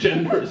breadth of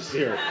genders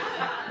here.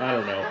 I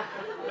don't know.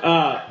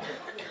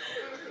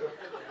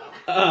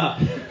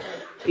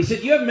 He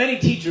said, you have many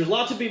teachers.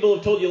 Lots of people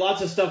have told you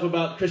lots of stuff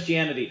about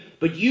Christianity,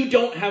 but you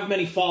don't have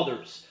many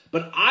fathers.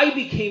 But I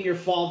became your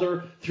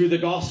father through the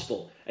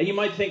gospel. And you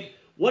might think,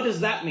 what does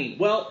that mean?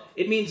 Well,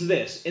 it means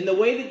this. In the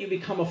way that you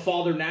become a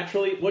father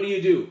naturally, what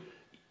do?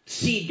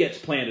 Seed gets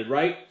planted,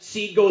 right?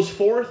 Seed goes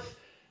forth,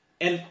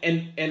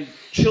 and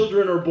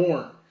children are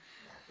born.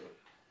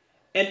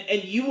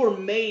 And you were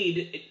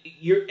made,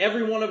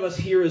 every one of us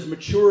here is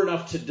mature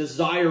enough to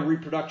desire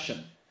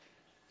reproduction.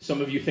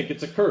 Some of you think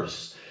it's a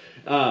curse.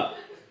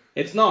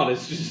 It's not.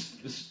 It's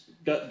just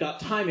got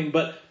timing.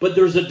 But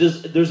there's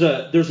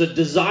a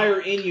desire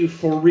in you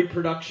for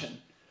reproduction,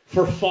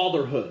 for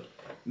fatherhood,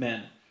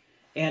 men.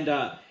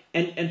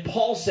 And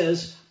Paul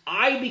says,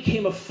 I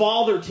became a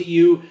father to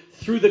you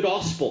through the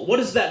gospel. What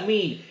does that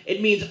mean?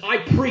 It means I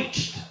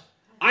preached.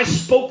 I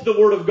spoke the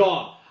word of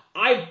God.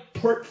 I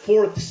put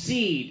forth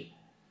seed.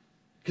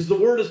 Because the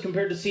word is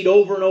compared to seed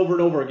over and over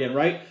and over again,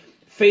 right?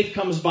 Faith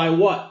comes by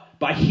what?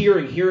 By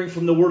hearing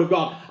from the word of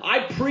God. I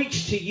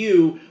preached to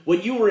you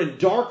when you were in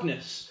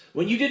darkness,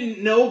 when you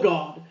didn't know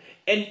God,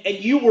 and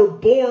you were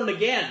born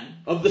again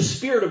of the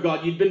Spirit of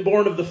God. You'd been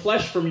born of the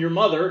flesh from your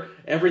mother.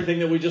 Everything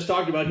that we just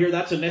talked about here,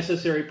 that's a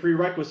necessary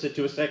prerequisite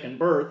to a second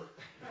birth.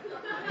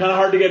 Kind of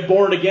hard to get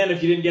born again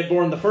if you didn't get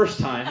born the first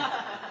time.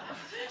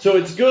 So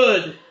it's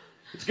good.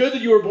 It's good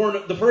that you were born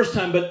the first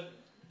time, but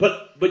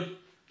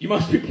you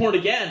must be born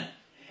again.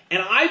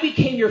 And I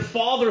became your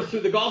father through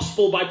the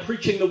gospel by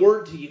preaching the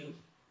word to you.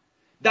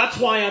 That's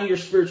why I'm your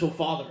spiritual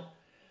father.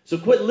 So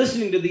quit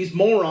listening to these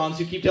morons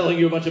who keep telling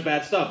you a bunch of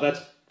bad stuff.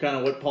 That's kind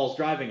of what Paul's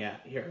driving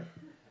at here.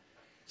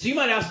 So you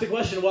might ask the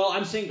question, well,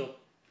 I'm single.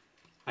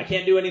 I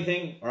can't do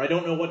anything, or I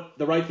don't know what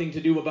the right thing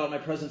to do about my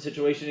present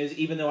situation is,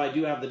 even though I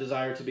do have the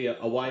desire to be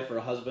a wife or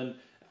a husband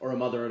or a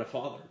mother and a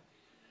father.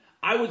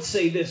 I would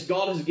say this,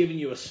 God has given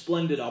you a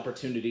splendid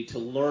opportunity to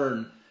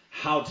learn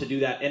how to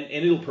do that, and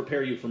it'll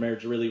prepare you for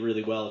marriage really,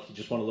 really well if you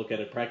just want to look at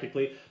it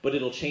practically, but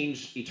it'll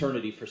change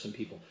eternity for some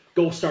people.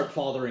 Go start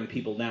fathering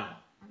people now.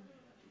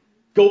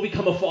 Go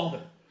become a father.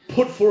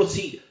 Put forth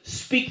seed.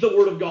 Speak the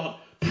word of God.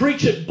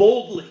 Preach it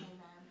boldly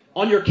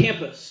on your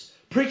campus.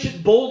 Preach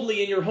it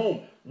boldly in your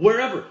home.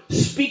 Wherever.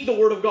 Speak the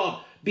word of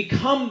God.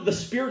 Become the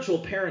spiritual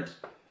parent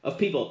of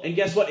people. And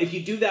guess what? If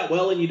you do that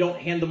well and you don't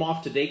hand them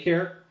off to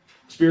daycare,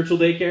 spiritual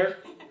daycare,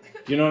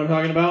 do you know what I'm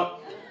talking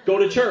about? Go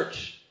to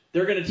church.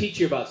 They're going to teach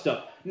you about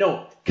stuff.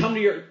 No, come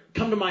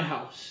to my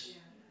house.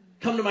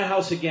 Come to my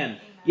house again.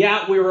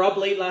 Yeah, we were up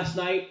late last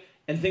night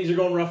and things are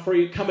going rough for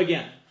you. Come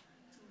again.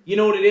 You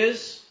know what it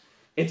is?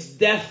 It's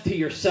death to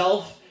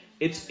yourself.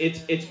 It's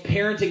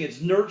parenting. It's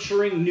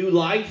nurturing new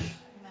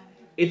life.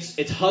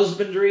 It's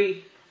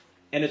husbandry,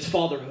 and it's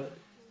fatherhood.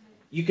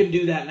 You can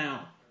do that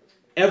now.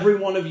 Every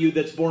one of you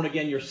that's born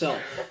again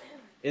yourself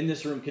in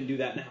this room can do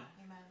that now.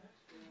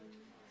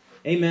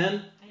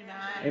 Amen.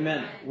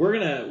 Amen.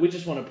 We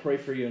just want to pray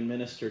for you and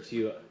minister to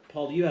you.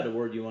 Paul, you had a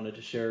word you wanted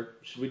to share.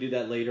 Should we do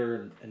that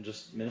later and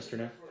just minister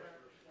now?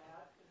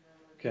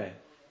 Okay.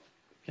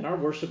 Can our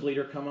worship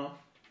leader come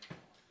up?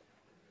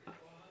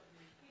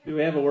 Do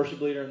we have a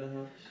worship leader in the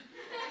house?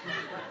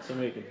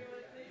 Somebody can.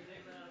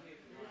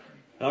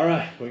 All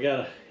right. We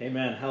got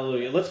amen.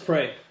 Hallelujah. Let's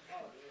pray.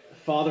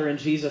 Father, in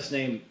Jesus'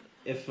 name,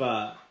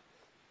 I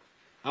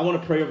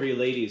want to pray over you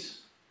ladies.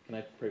 Can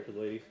I pray for the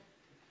ladies?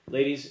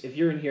 Ladies, if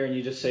you're in here and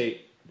you just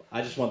say,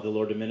 I just want the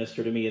Lord to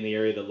minister to me in the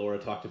area that Laura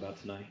talked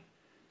about tonight.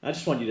 I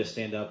just want you to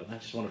stand up and I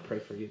just want to pray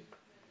for you.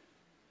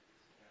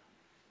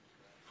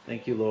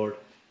 Thank you, Lord.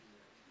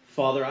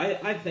 Father,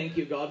 I thank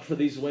you, God, for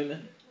these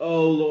women.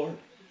 Oh, Lord.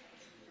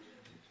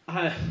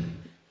 God,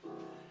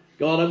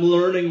 I'm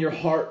learning your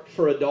heart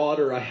for a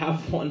daughter. I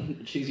have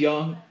one. She's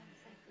young.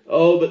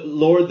 Oh, but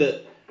Lord,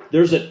 that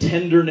there's a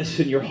tenderness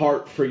in your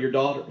heart for your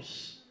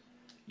daughters.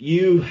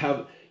 You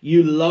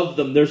love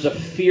them. There's a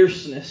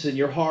fierceness in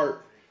your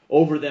heart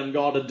over them,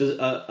 God,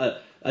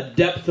 a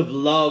depth of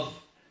love.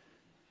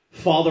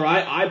 Father,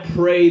 I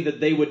pray that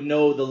they would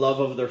know the love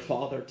of their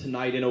Father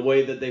tonight in a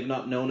way that they've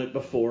not known it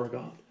before,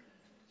 God.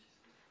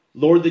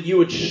 Lord, that you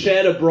would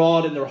shed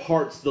abroad in their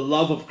hearts the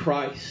love of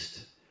Christ.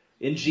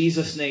 In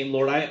Jesus' name,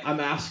 Lord, I'm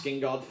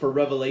asking, God, for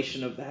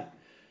revelation of that.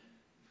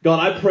 God,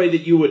 I pray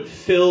that you would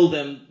fill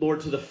them,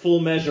 Lord, to the full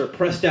measure,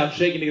 pressed down,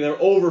 shaken together,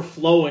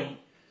 overflowing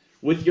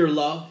with your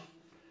love.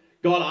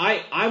 God,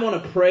 I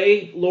want to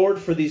pray, Lord,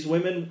 for these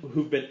women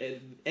who've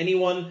been,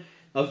 anyone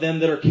of them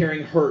that are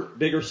carrying hurt,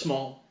 big or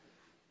small.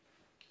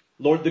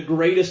 Lord, the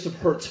greatest of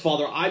hurts,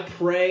 Father, I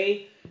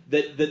pray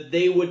that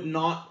they would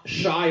not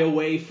shy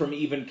away from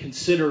even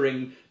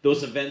considering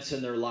those events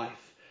in their life.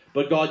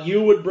 But God,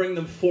 you would bring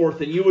them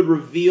forth and you would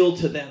reveal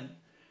to them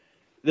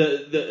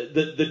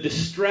the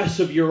distress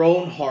of your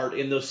own heart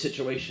in those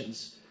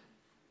situations.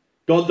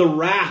 God, the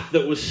wrath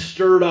that was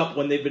stirred up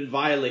when they've been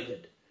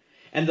violated.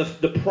 And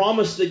the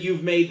promise that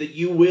you've made that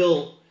you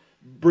will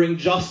bring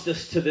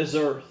justice to this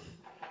earth.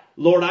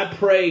 Lord, I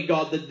pray,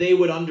 God, that they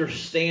would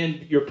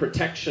understand your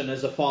protection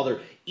as a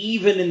father,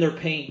 even in their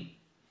pain.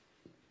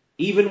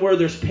 Even where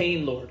there's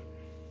pain, Lord.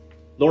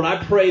 Lord,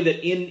 I pray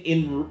that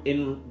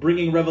in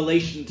bringing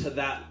revelation to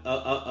that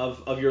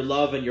of your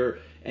love and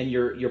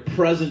your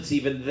presence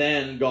even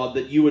then, God,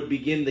 that you would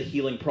begin the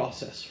healing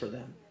process for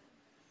them.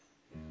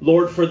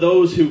 Lord, for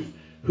those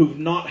who've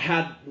not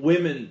had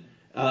women,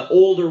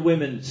 older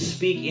women,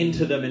 speak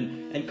into them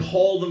and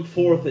call them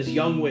forth as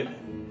young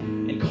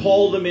women and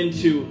call them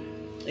into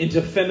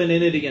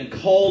femininity and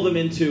call them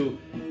into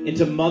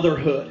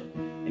motherhood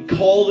and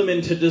call them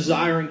into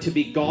desiring to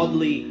be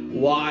godly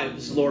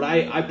wives. Lord,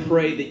 I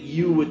pray that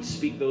you would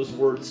speak those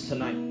words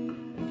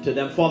tonight to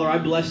them. Father, I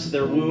bless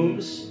their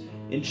wombs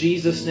in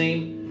Jesus'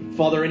 name.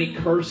 Father, any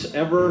curse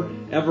ever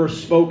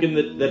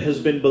spoken that has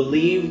been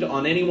believed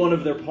on any one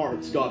of their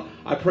parts, God,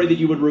 I pray that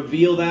you would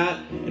reveal that,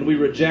 and we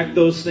reject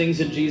those things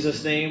in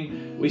Jesus'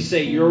 name. We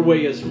say your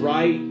way is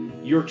right,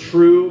 you're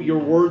true, your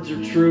words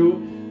are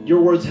true.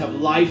 Your words have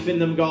life in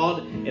them,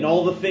 God. And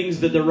all the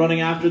things that they're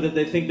running after that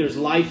they think there's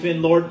life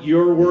in, Lord,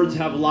 your words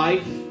have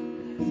life.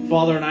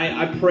 Father, and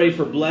I pray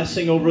for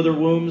blessing over their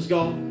wombs,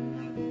 God.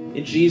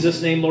 In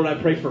Jesus' name, Lord, I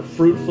pray for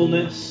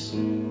fruitfulness.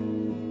 In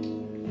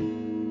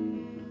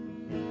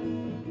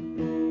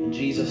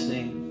Jesus'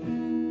 name.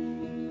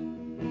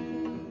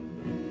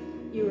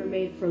 You were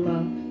made for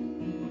love.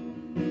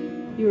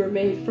 You were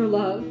made for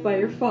love by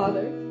your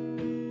Father.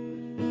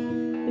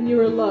 And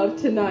you are loved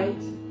tonight.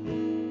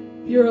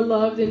 You are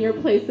loved in your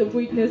place of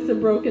weakness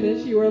and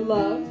brokenness. You are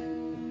loved.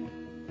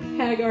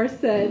 Hagar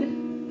said,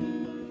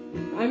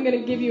 I'm going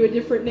to give you a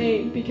different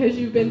name because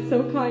you've been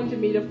so kind to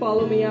me to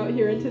follow me out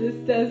here into this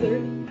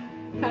desert.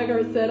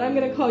 Hagar said, I'm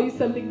going to call you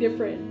something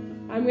different.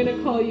 I'm going to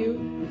call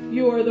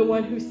you are the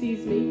one who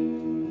sees me.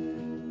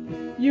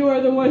 You are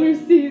the one who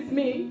sees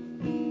me.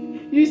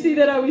 You see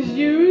that I was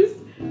used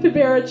to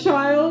bear a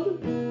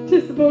child,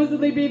 to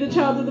supposedly be the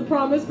child of the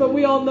promise, but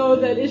we all know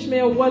that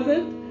Ishmael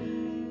wasn't.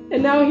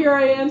 And now here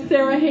I am,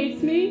 Sarah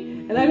hates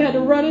me, and I've had to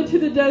run into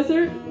the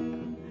desert.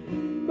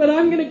 But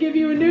I'm going to give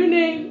you a new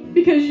name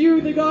because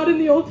you, the God in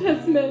the Old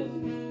Testament,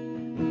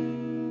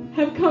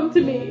 have come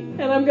to me.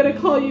 And I'm going to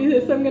call you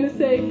this. I'm going to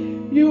say,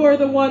 you are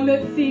the one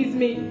that sees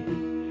me.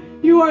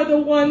 You are the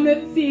one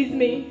that sees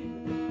me.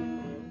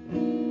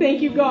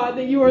 Thank you, God,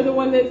 that you are the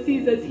one that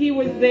sees us. He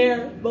was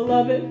there,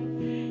 beloved.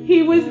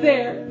 He was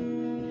there.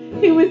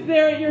 He was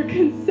there at your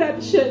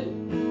conception.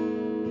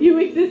 You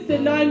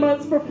existed 9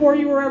 months before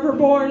you were ever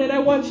born, and I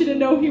want you to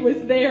know he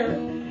was there.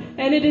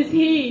 And it is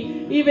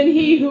he, even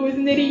he, who was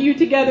knitting you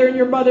together in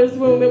your mother's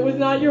womb. It was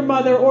not your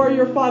mother or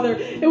your father.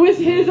 It was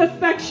his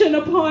affection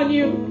upon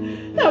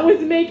you that was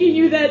making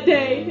you that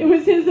day. It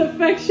was his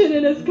affection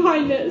and his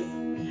kindness.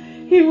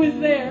 He was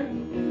there.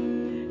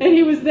 And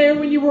he was there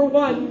when you were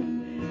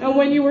 1 and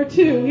when you were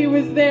 2. He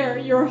was there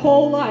your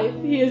whole life.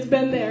 He has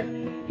been there.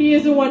 He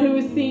is the one who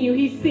has seen you.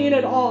 He's seen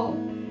it all.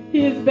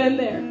 He has been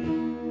there.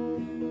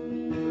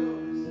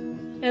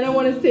 And I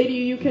want to say to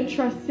you, you can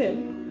trust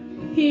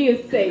him. He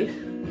is safe.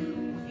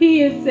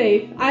 He is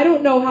safe. I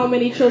don't know how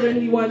many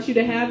children he wants you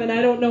to have, and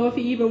I don't know if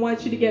he even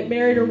wants you to get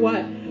married or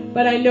what.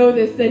 But I know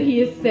this, that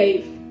he is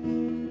safe.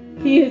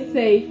 He is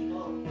safe.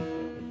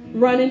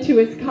 Run into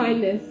his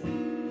kindness.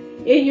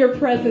 In your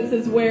presence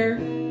is where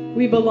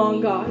we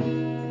belong, God.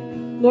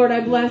 Lord,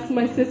 I bless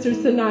my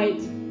sisters tonight,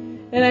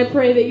 and I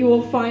pray that you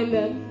will find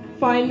them.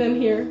 Find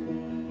them here.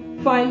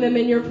 Find them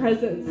in your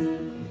presence.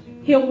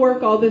 He'll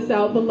work all this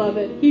out,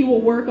 beloved. He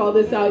will work all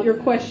this out. Your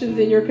questions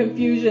and your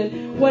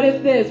confusion. What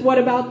is this? What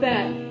about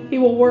that? He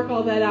will work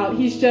all that out.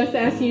 He's just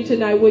asking you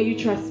tonight, will you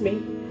trust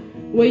me?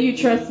 Will you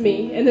trust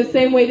me? In the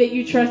same way that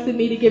you trusted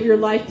me to give your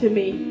life to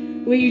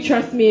me, will you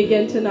trust me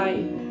again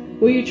tonight?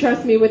 Will you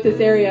trust me with this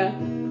area?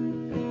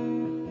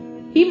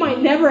 He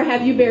might never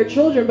have you bear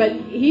children, but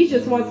he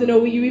just wants to know,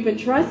 will you even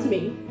trust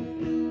me?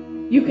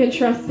 You can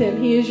trust him.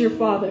 He is your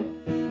Father.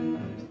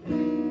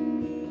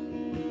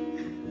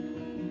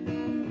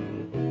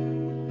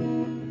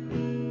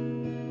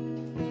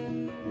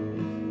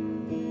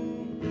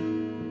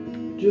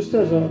 Just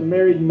as a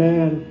married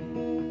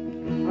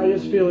man, I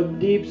just feel a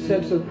deep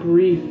sense of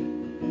grief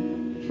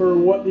for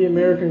what the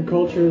American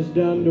culture has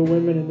done to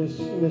women in this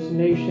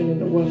nation, in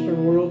the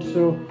Western world.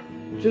 So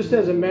just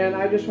as a man,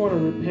 I just want to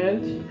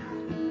repent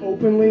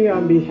openly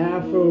on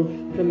behalf of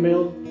the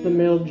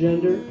male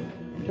gender,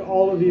 to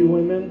all of you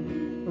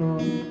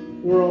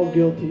women, we're all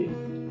guilty.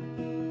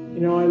 You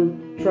know, I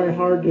try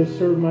hard to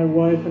serve my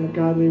wife in a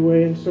godly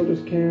way, and so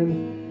does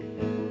Karen,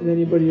 and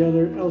anybody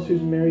else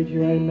who's married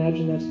here. I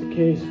imagine that's the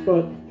case.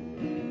 But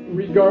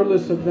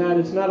regardless of that,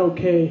 it's not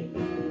okay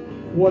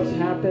what's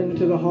happened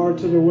to the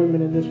hearts of the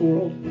women in this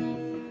world.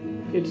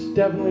 It's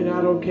definitely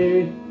not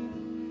okay.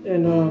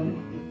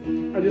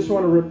 And I just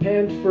want to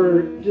repent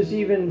for just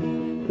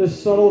even the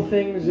subtle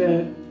things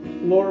that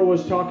Laura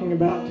was talking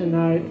about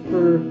tonight,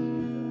 for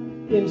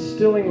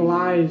instilling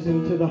lies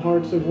into the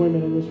hearts of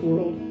women in this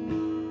world.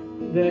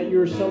 That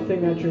you're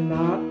something that you're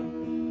not.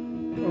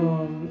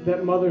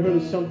 That motherhood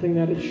is something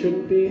that it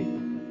shouldn't be.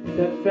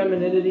 That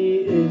femininity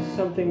is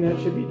something that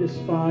should be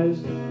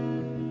despised.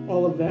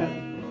 All of that.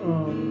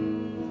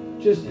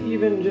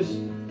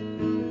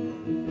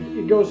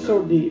 It goes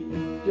so deep.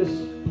 Just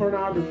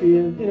pornography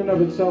in and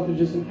of itself is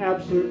just an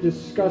absolute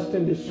disgust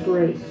and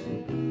disgrace.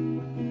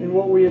 And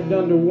what we have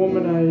done to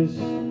womanize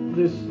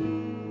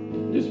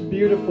this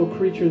beautiful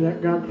creature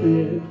that God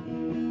created.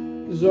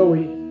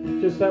 Zoe.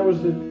 That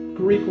was the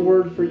Greek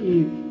word for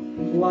Eve.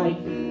 Life.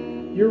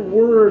 Your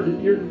word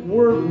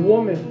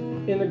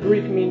woman in the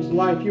Greek means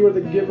life. You are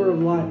the giver of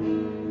life.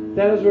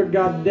 That is what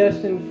God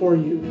destined for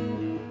you.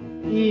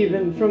 Eve,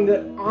 and from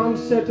the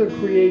onset of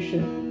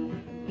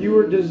creation, you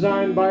were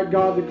designed by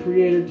God the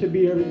Creator to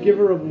be a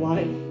giver of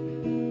life.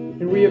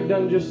 And we have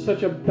done just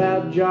such a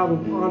bad job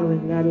of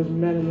honoring that as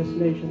men in this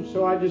nation.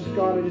 So I just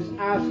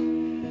ask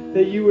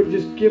that you would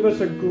just give us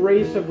a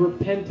grace of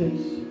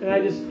repentance. And I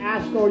just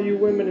ask all you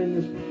women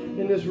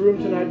in this room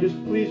tonight, just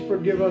please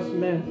forgive us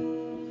men.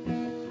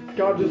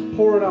 God, just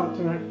pour it out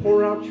tonight.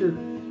 Pour out your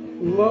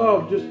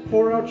love. Just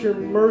pour out your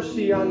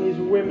mercy on these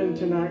women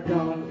tonight,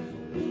 God.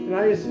 And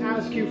I just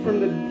ask you from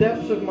the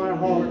depths of my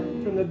heart,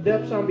 from the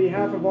depths on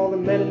behalf of all the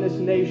men in this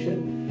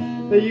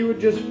nation, that you would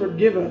just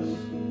forgive us.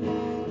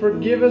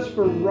 Forgive us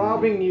for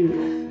robbing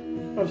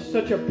you of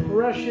such a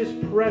precious,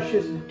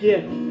 precious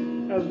gift,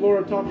 as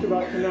Laura talked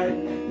about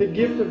tonight, the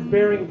gift of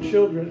bearing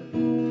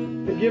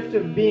children, the gift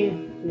of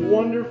being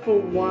wonderful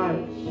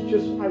wives.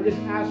 I just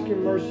ask your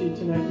mercy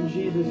tonight in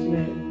Jesus'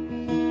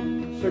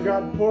 name. So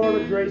God, pour out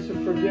a grace of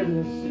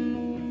forgiveness,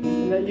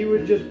 and that you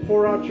would just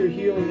pour out your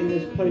healing in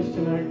this place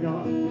tonight,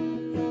 God.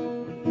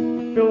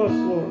 Fill us,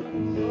 Lord.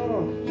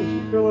 Oh,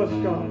 just fill us,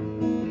 God.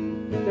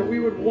 That we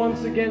would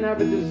once again have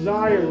a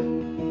desire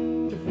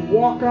to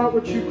walk out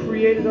what you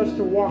created us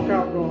to walk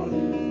out, God.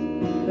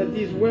 That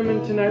these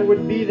women tonight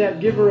would be that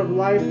giver of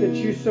life that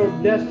you so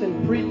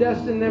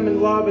predestined them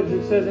in love, as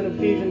it says in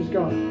Ephesians,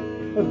 God.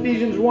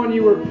 Ephesians 1,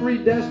 you were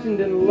predestined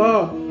in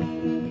love.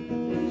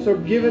 So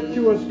give it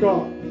to us,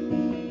 God.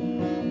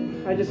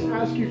 I just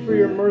ask you for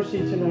your mercy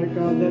tonight,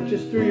 God, that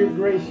just through your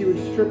grace you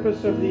would strip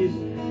us of these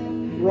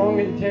wrong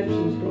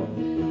intentions,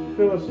 God.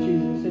 Fill us,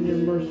 Jesus, in your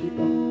mercy,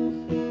 God.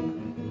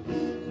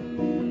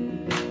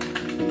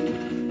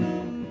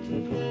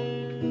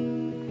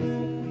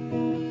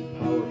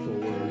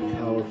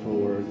 Powerful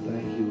word.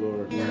 Thank you,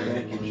 Lord.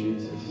 Thank you,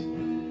 Jesus.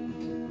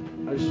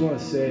 I just want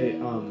to say,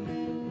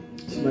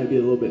 this might be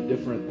a little bit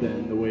different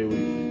than the way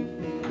we've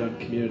done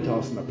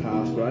Communitas in the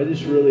past, but I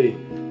just really,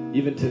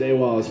 even today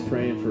while I was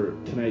praying for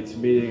tonight's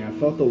meeting, I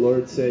felt the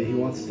Lord say He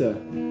wants to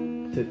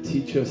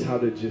teach us how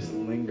to just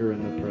linger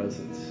in the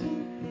presence.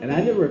 And I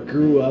never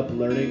grew up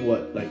learning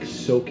what like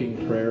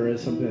soaking prayer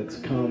is, something that's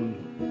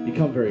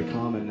become very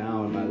common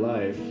now in my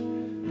life.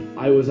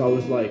 I was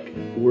always like,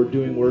 we're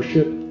doing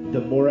worship. The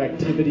more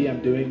activity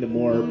I'm doing, the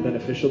more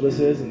beneficial this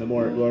is, and the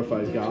more it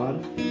glorifies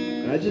God.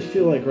 And I just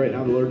feel like right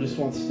now the Lord just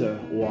wants to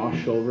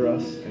wash over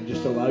us and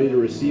just allow you to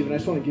receive. And I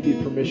just want to give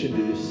you permission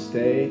to just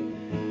stay.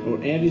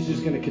 Andy's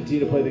just going to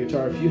continue to play the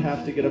guitar. If you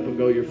have to get up and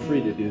go, you're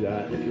free to do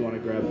that. If you want to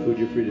grab food,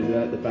 you're free to do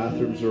that. The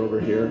bathrooms are over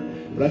here.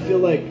 But I feel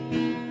like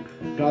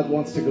God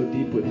wants to go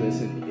deep with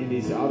this, and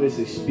He's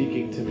obviously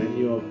speaking to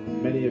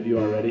many of you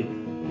already.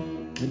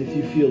 And if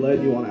you feel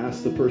led, you want to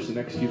ask the person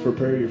next to you for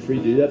prayer, you're free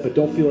to do that. But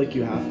don't feel like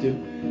you have to.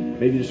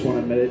 Maybe you just want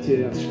to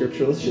meditate on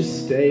Scripture. Let's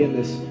just stay in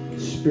this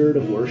spirit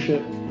of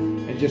worship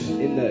and just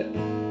in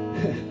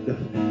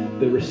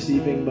the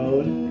receiving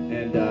mode,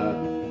 and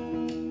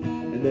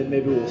then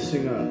maybe we'll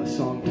sing a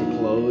song to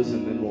close,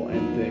 and then we'll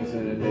end things,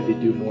 and then maybe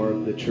do more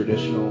of the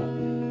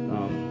traditional.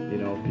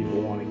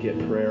 People want to get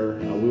prayer.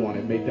 We want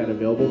to make that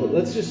available, but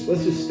let's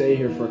just stay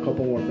here for a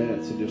couple more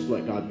minutes and just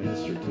let God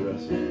minister to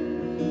us.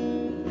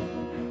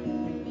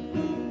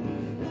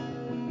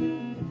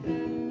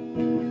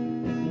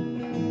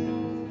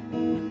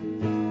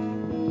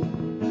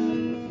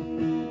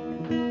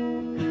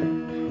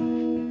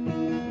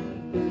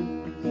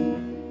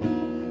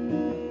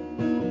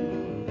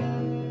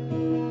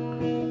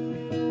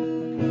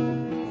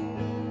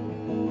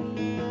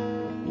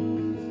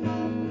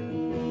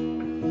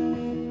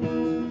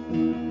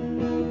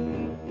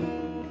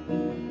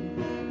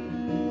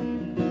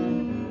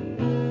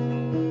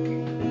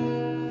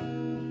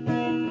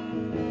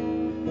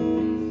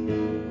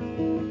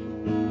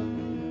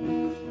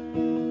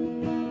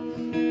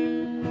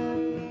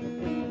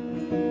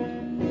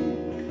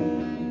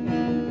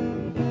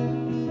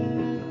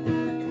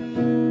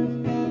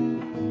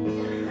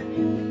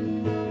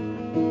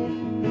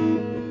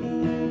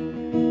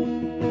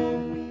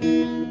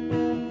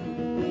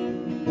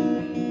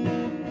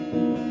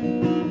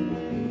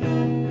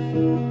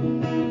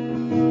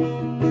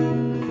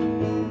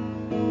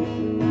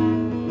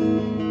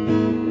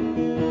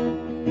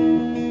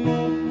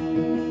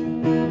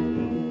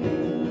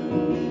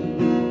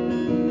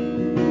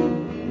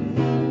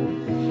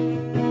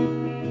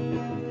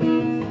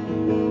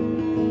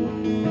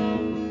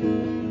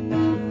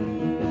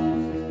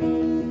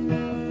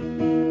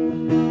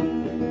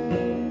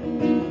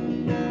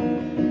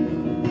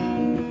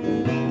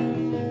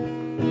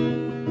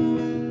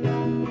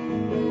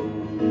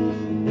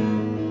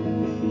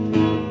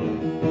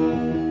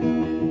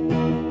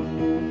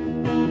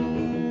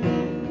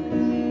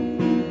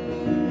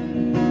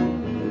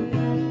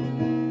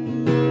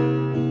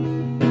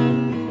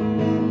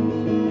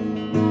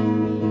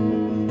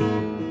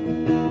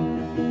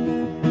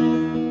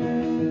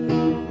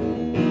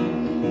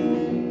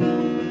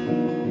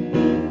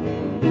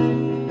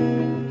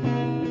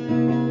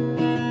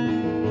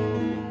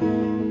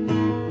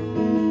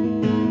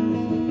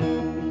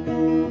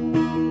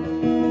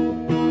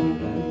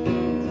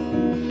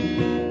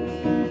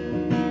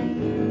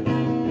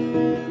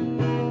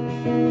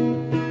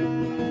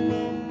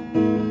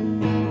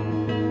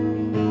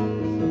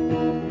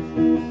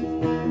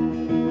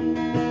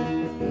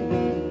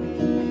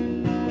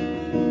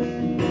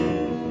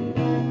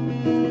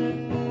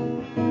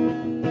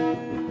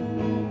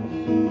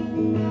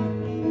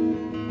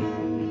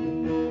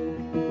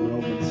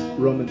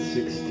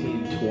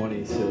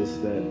 16:20 says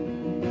that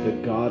the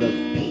God of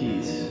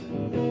peace,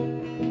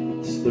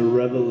 it's the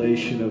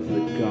revelation of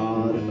the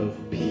God of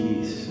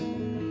peace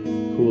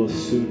who will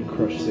soon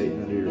crush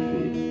Satan under your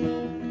feet.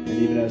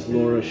 And even as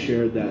Laura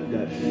shared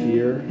that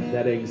fear,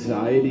 that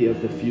anxiety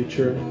of the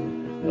future,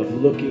 of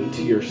looking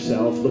to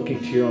yourself, looking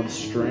to your own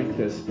strength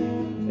as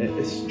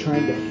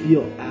trying to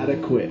feel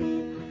adequate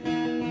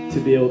to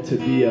be able to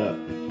be a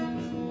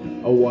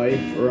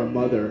wife or a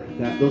mother,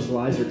 that those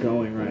lies are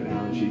going right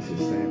now in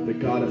Jesus' name. The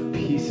God of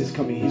peace is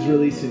coming. He's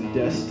releasing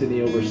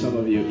destiny over some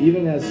of you.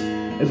 Even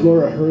as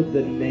Laura heard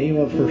the name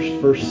of her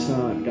first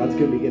son, God's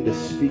going to begin to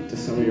speak to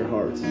some of your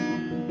hearts.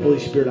 Holy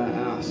Spirit, I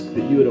ask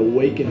that you would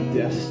awaken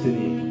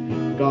destiny.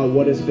 God,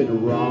 what has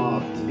been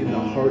robbed in the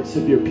hearts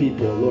of your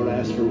people, Lord, I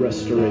ask for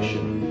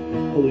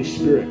restoration. Holy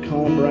Spirit,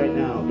 come right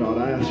now. God,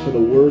 I ask for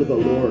the word of the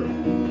Lord.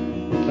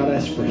 God, I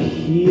ask for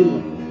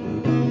healing.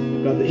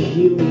 God, the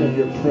healing of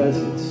your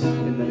presence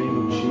in the name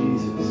of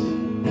Jesus.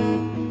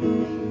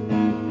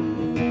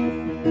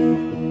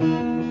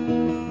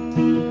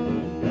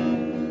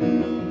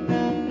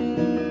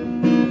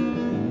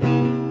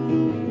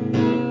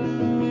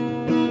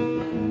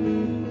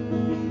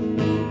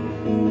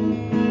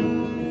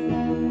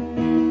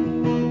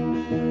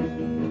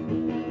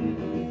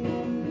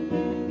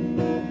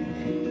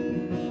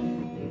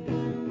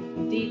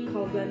 Deep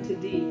calls unto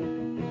deep,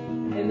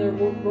 in the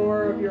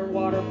roar of your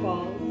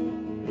waterfalls.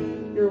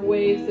 Your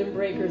waves and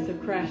breakers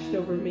have crashed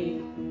over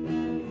me.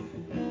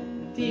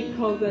 Deep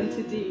calls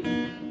unto deep.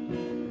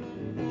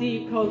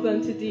 Deep calls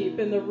unto deep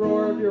in the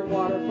roar of your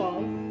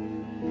waterfalls.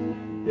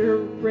 Your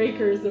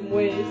breakers and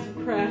waves have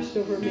crashed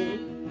over me.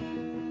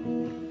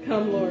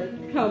 Come,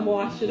 Lord. Come,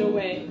 wash it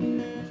away.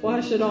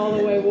 Wash it all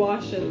away.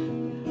 Wash us.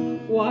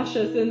 Wash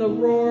us in the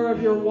roar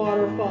of your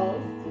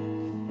waterfalls.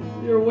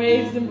 Your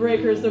waves and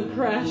breakers have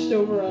crashed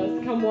over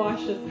us. Come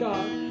wash us,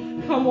 God.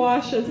 Come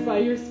wash us by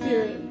your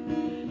Spirit.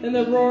 In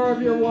the roar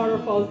of your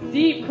waterfalls,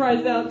 deep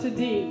cries out to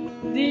deep.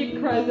 Deep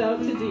cries out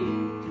to deep.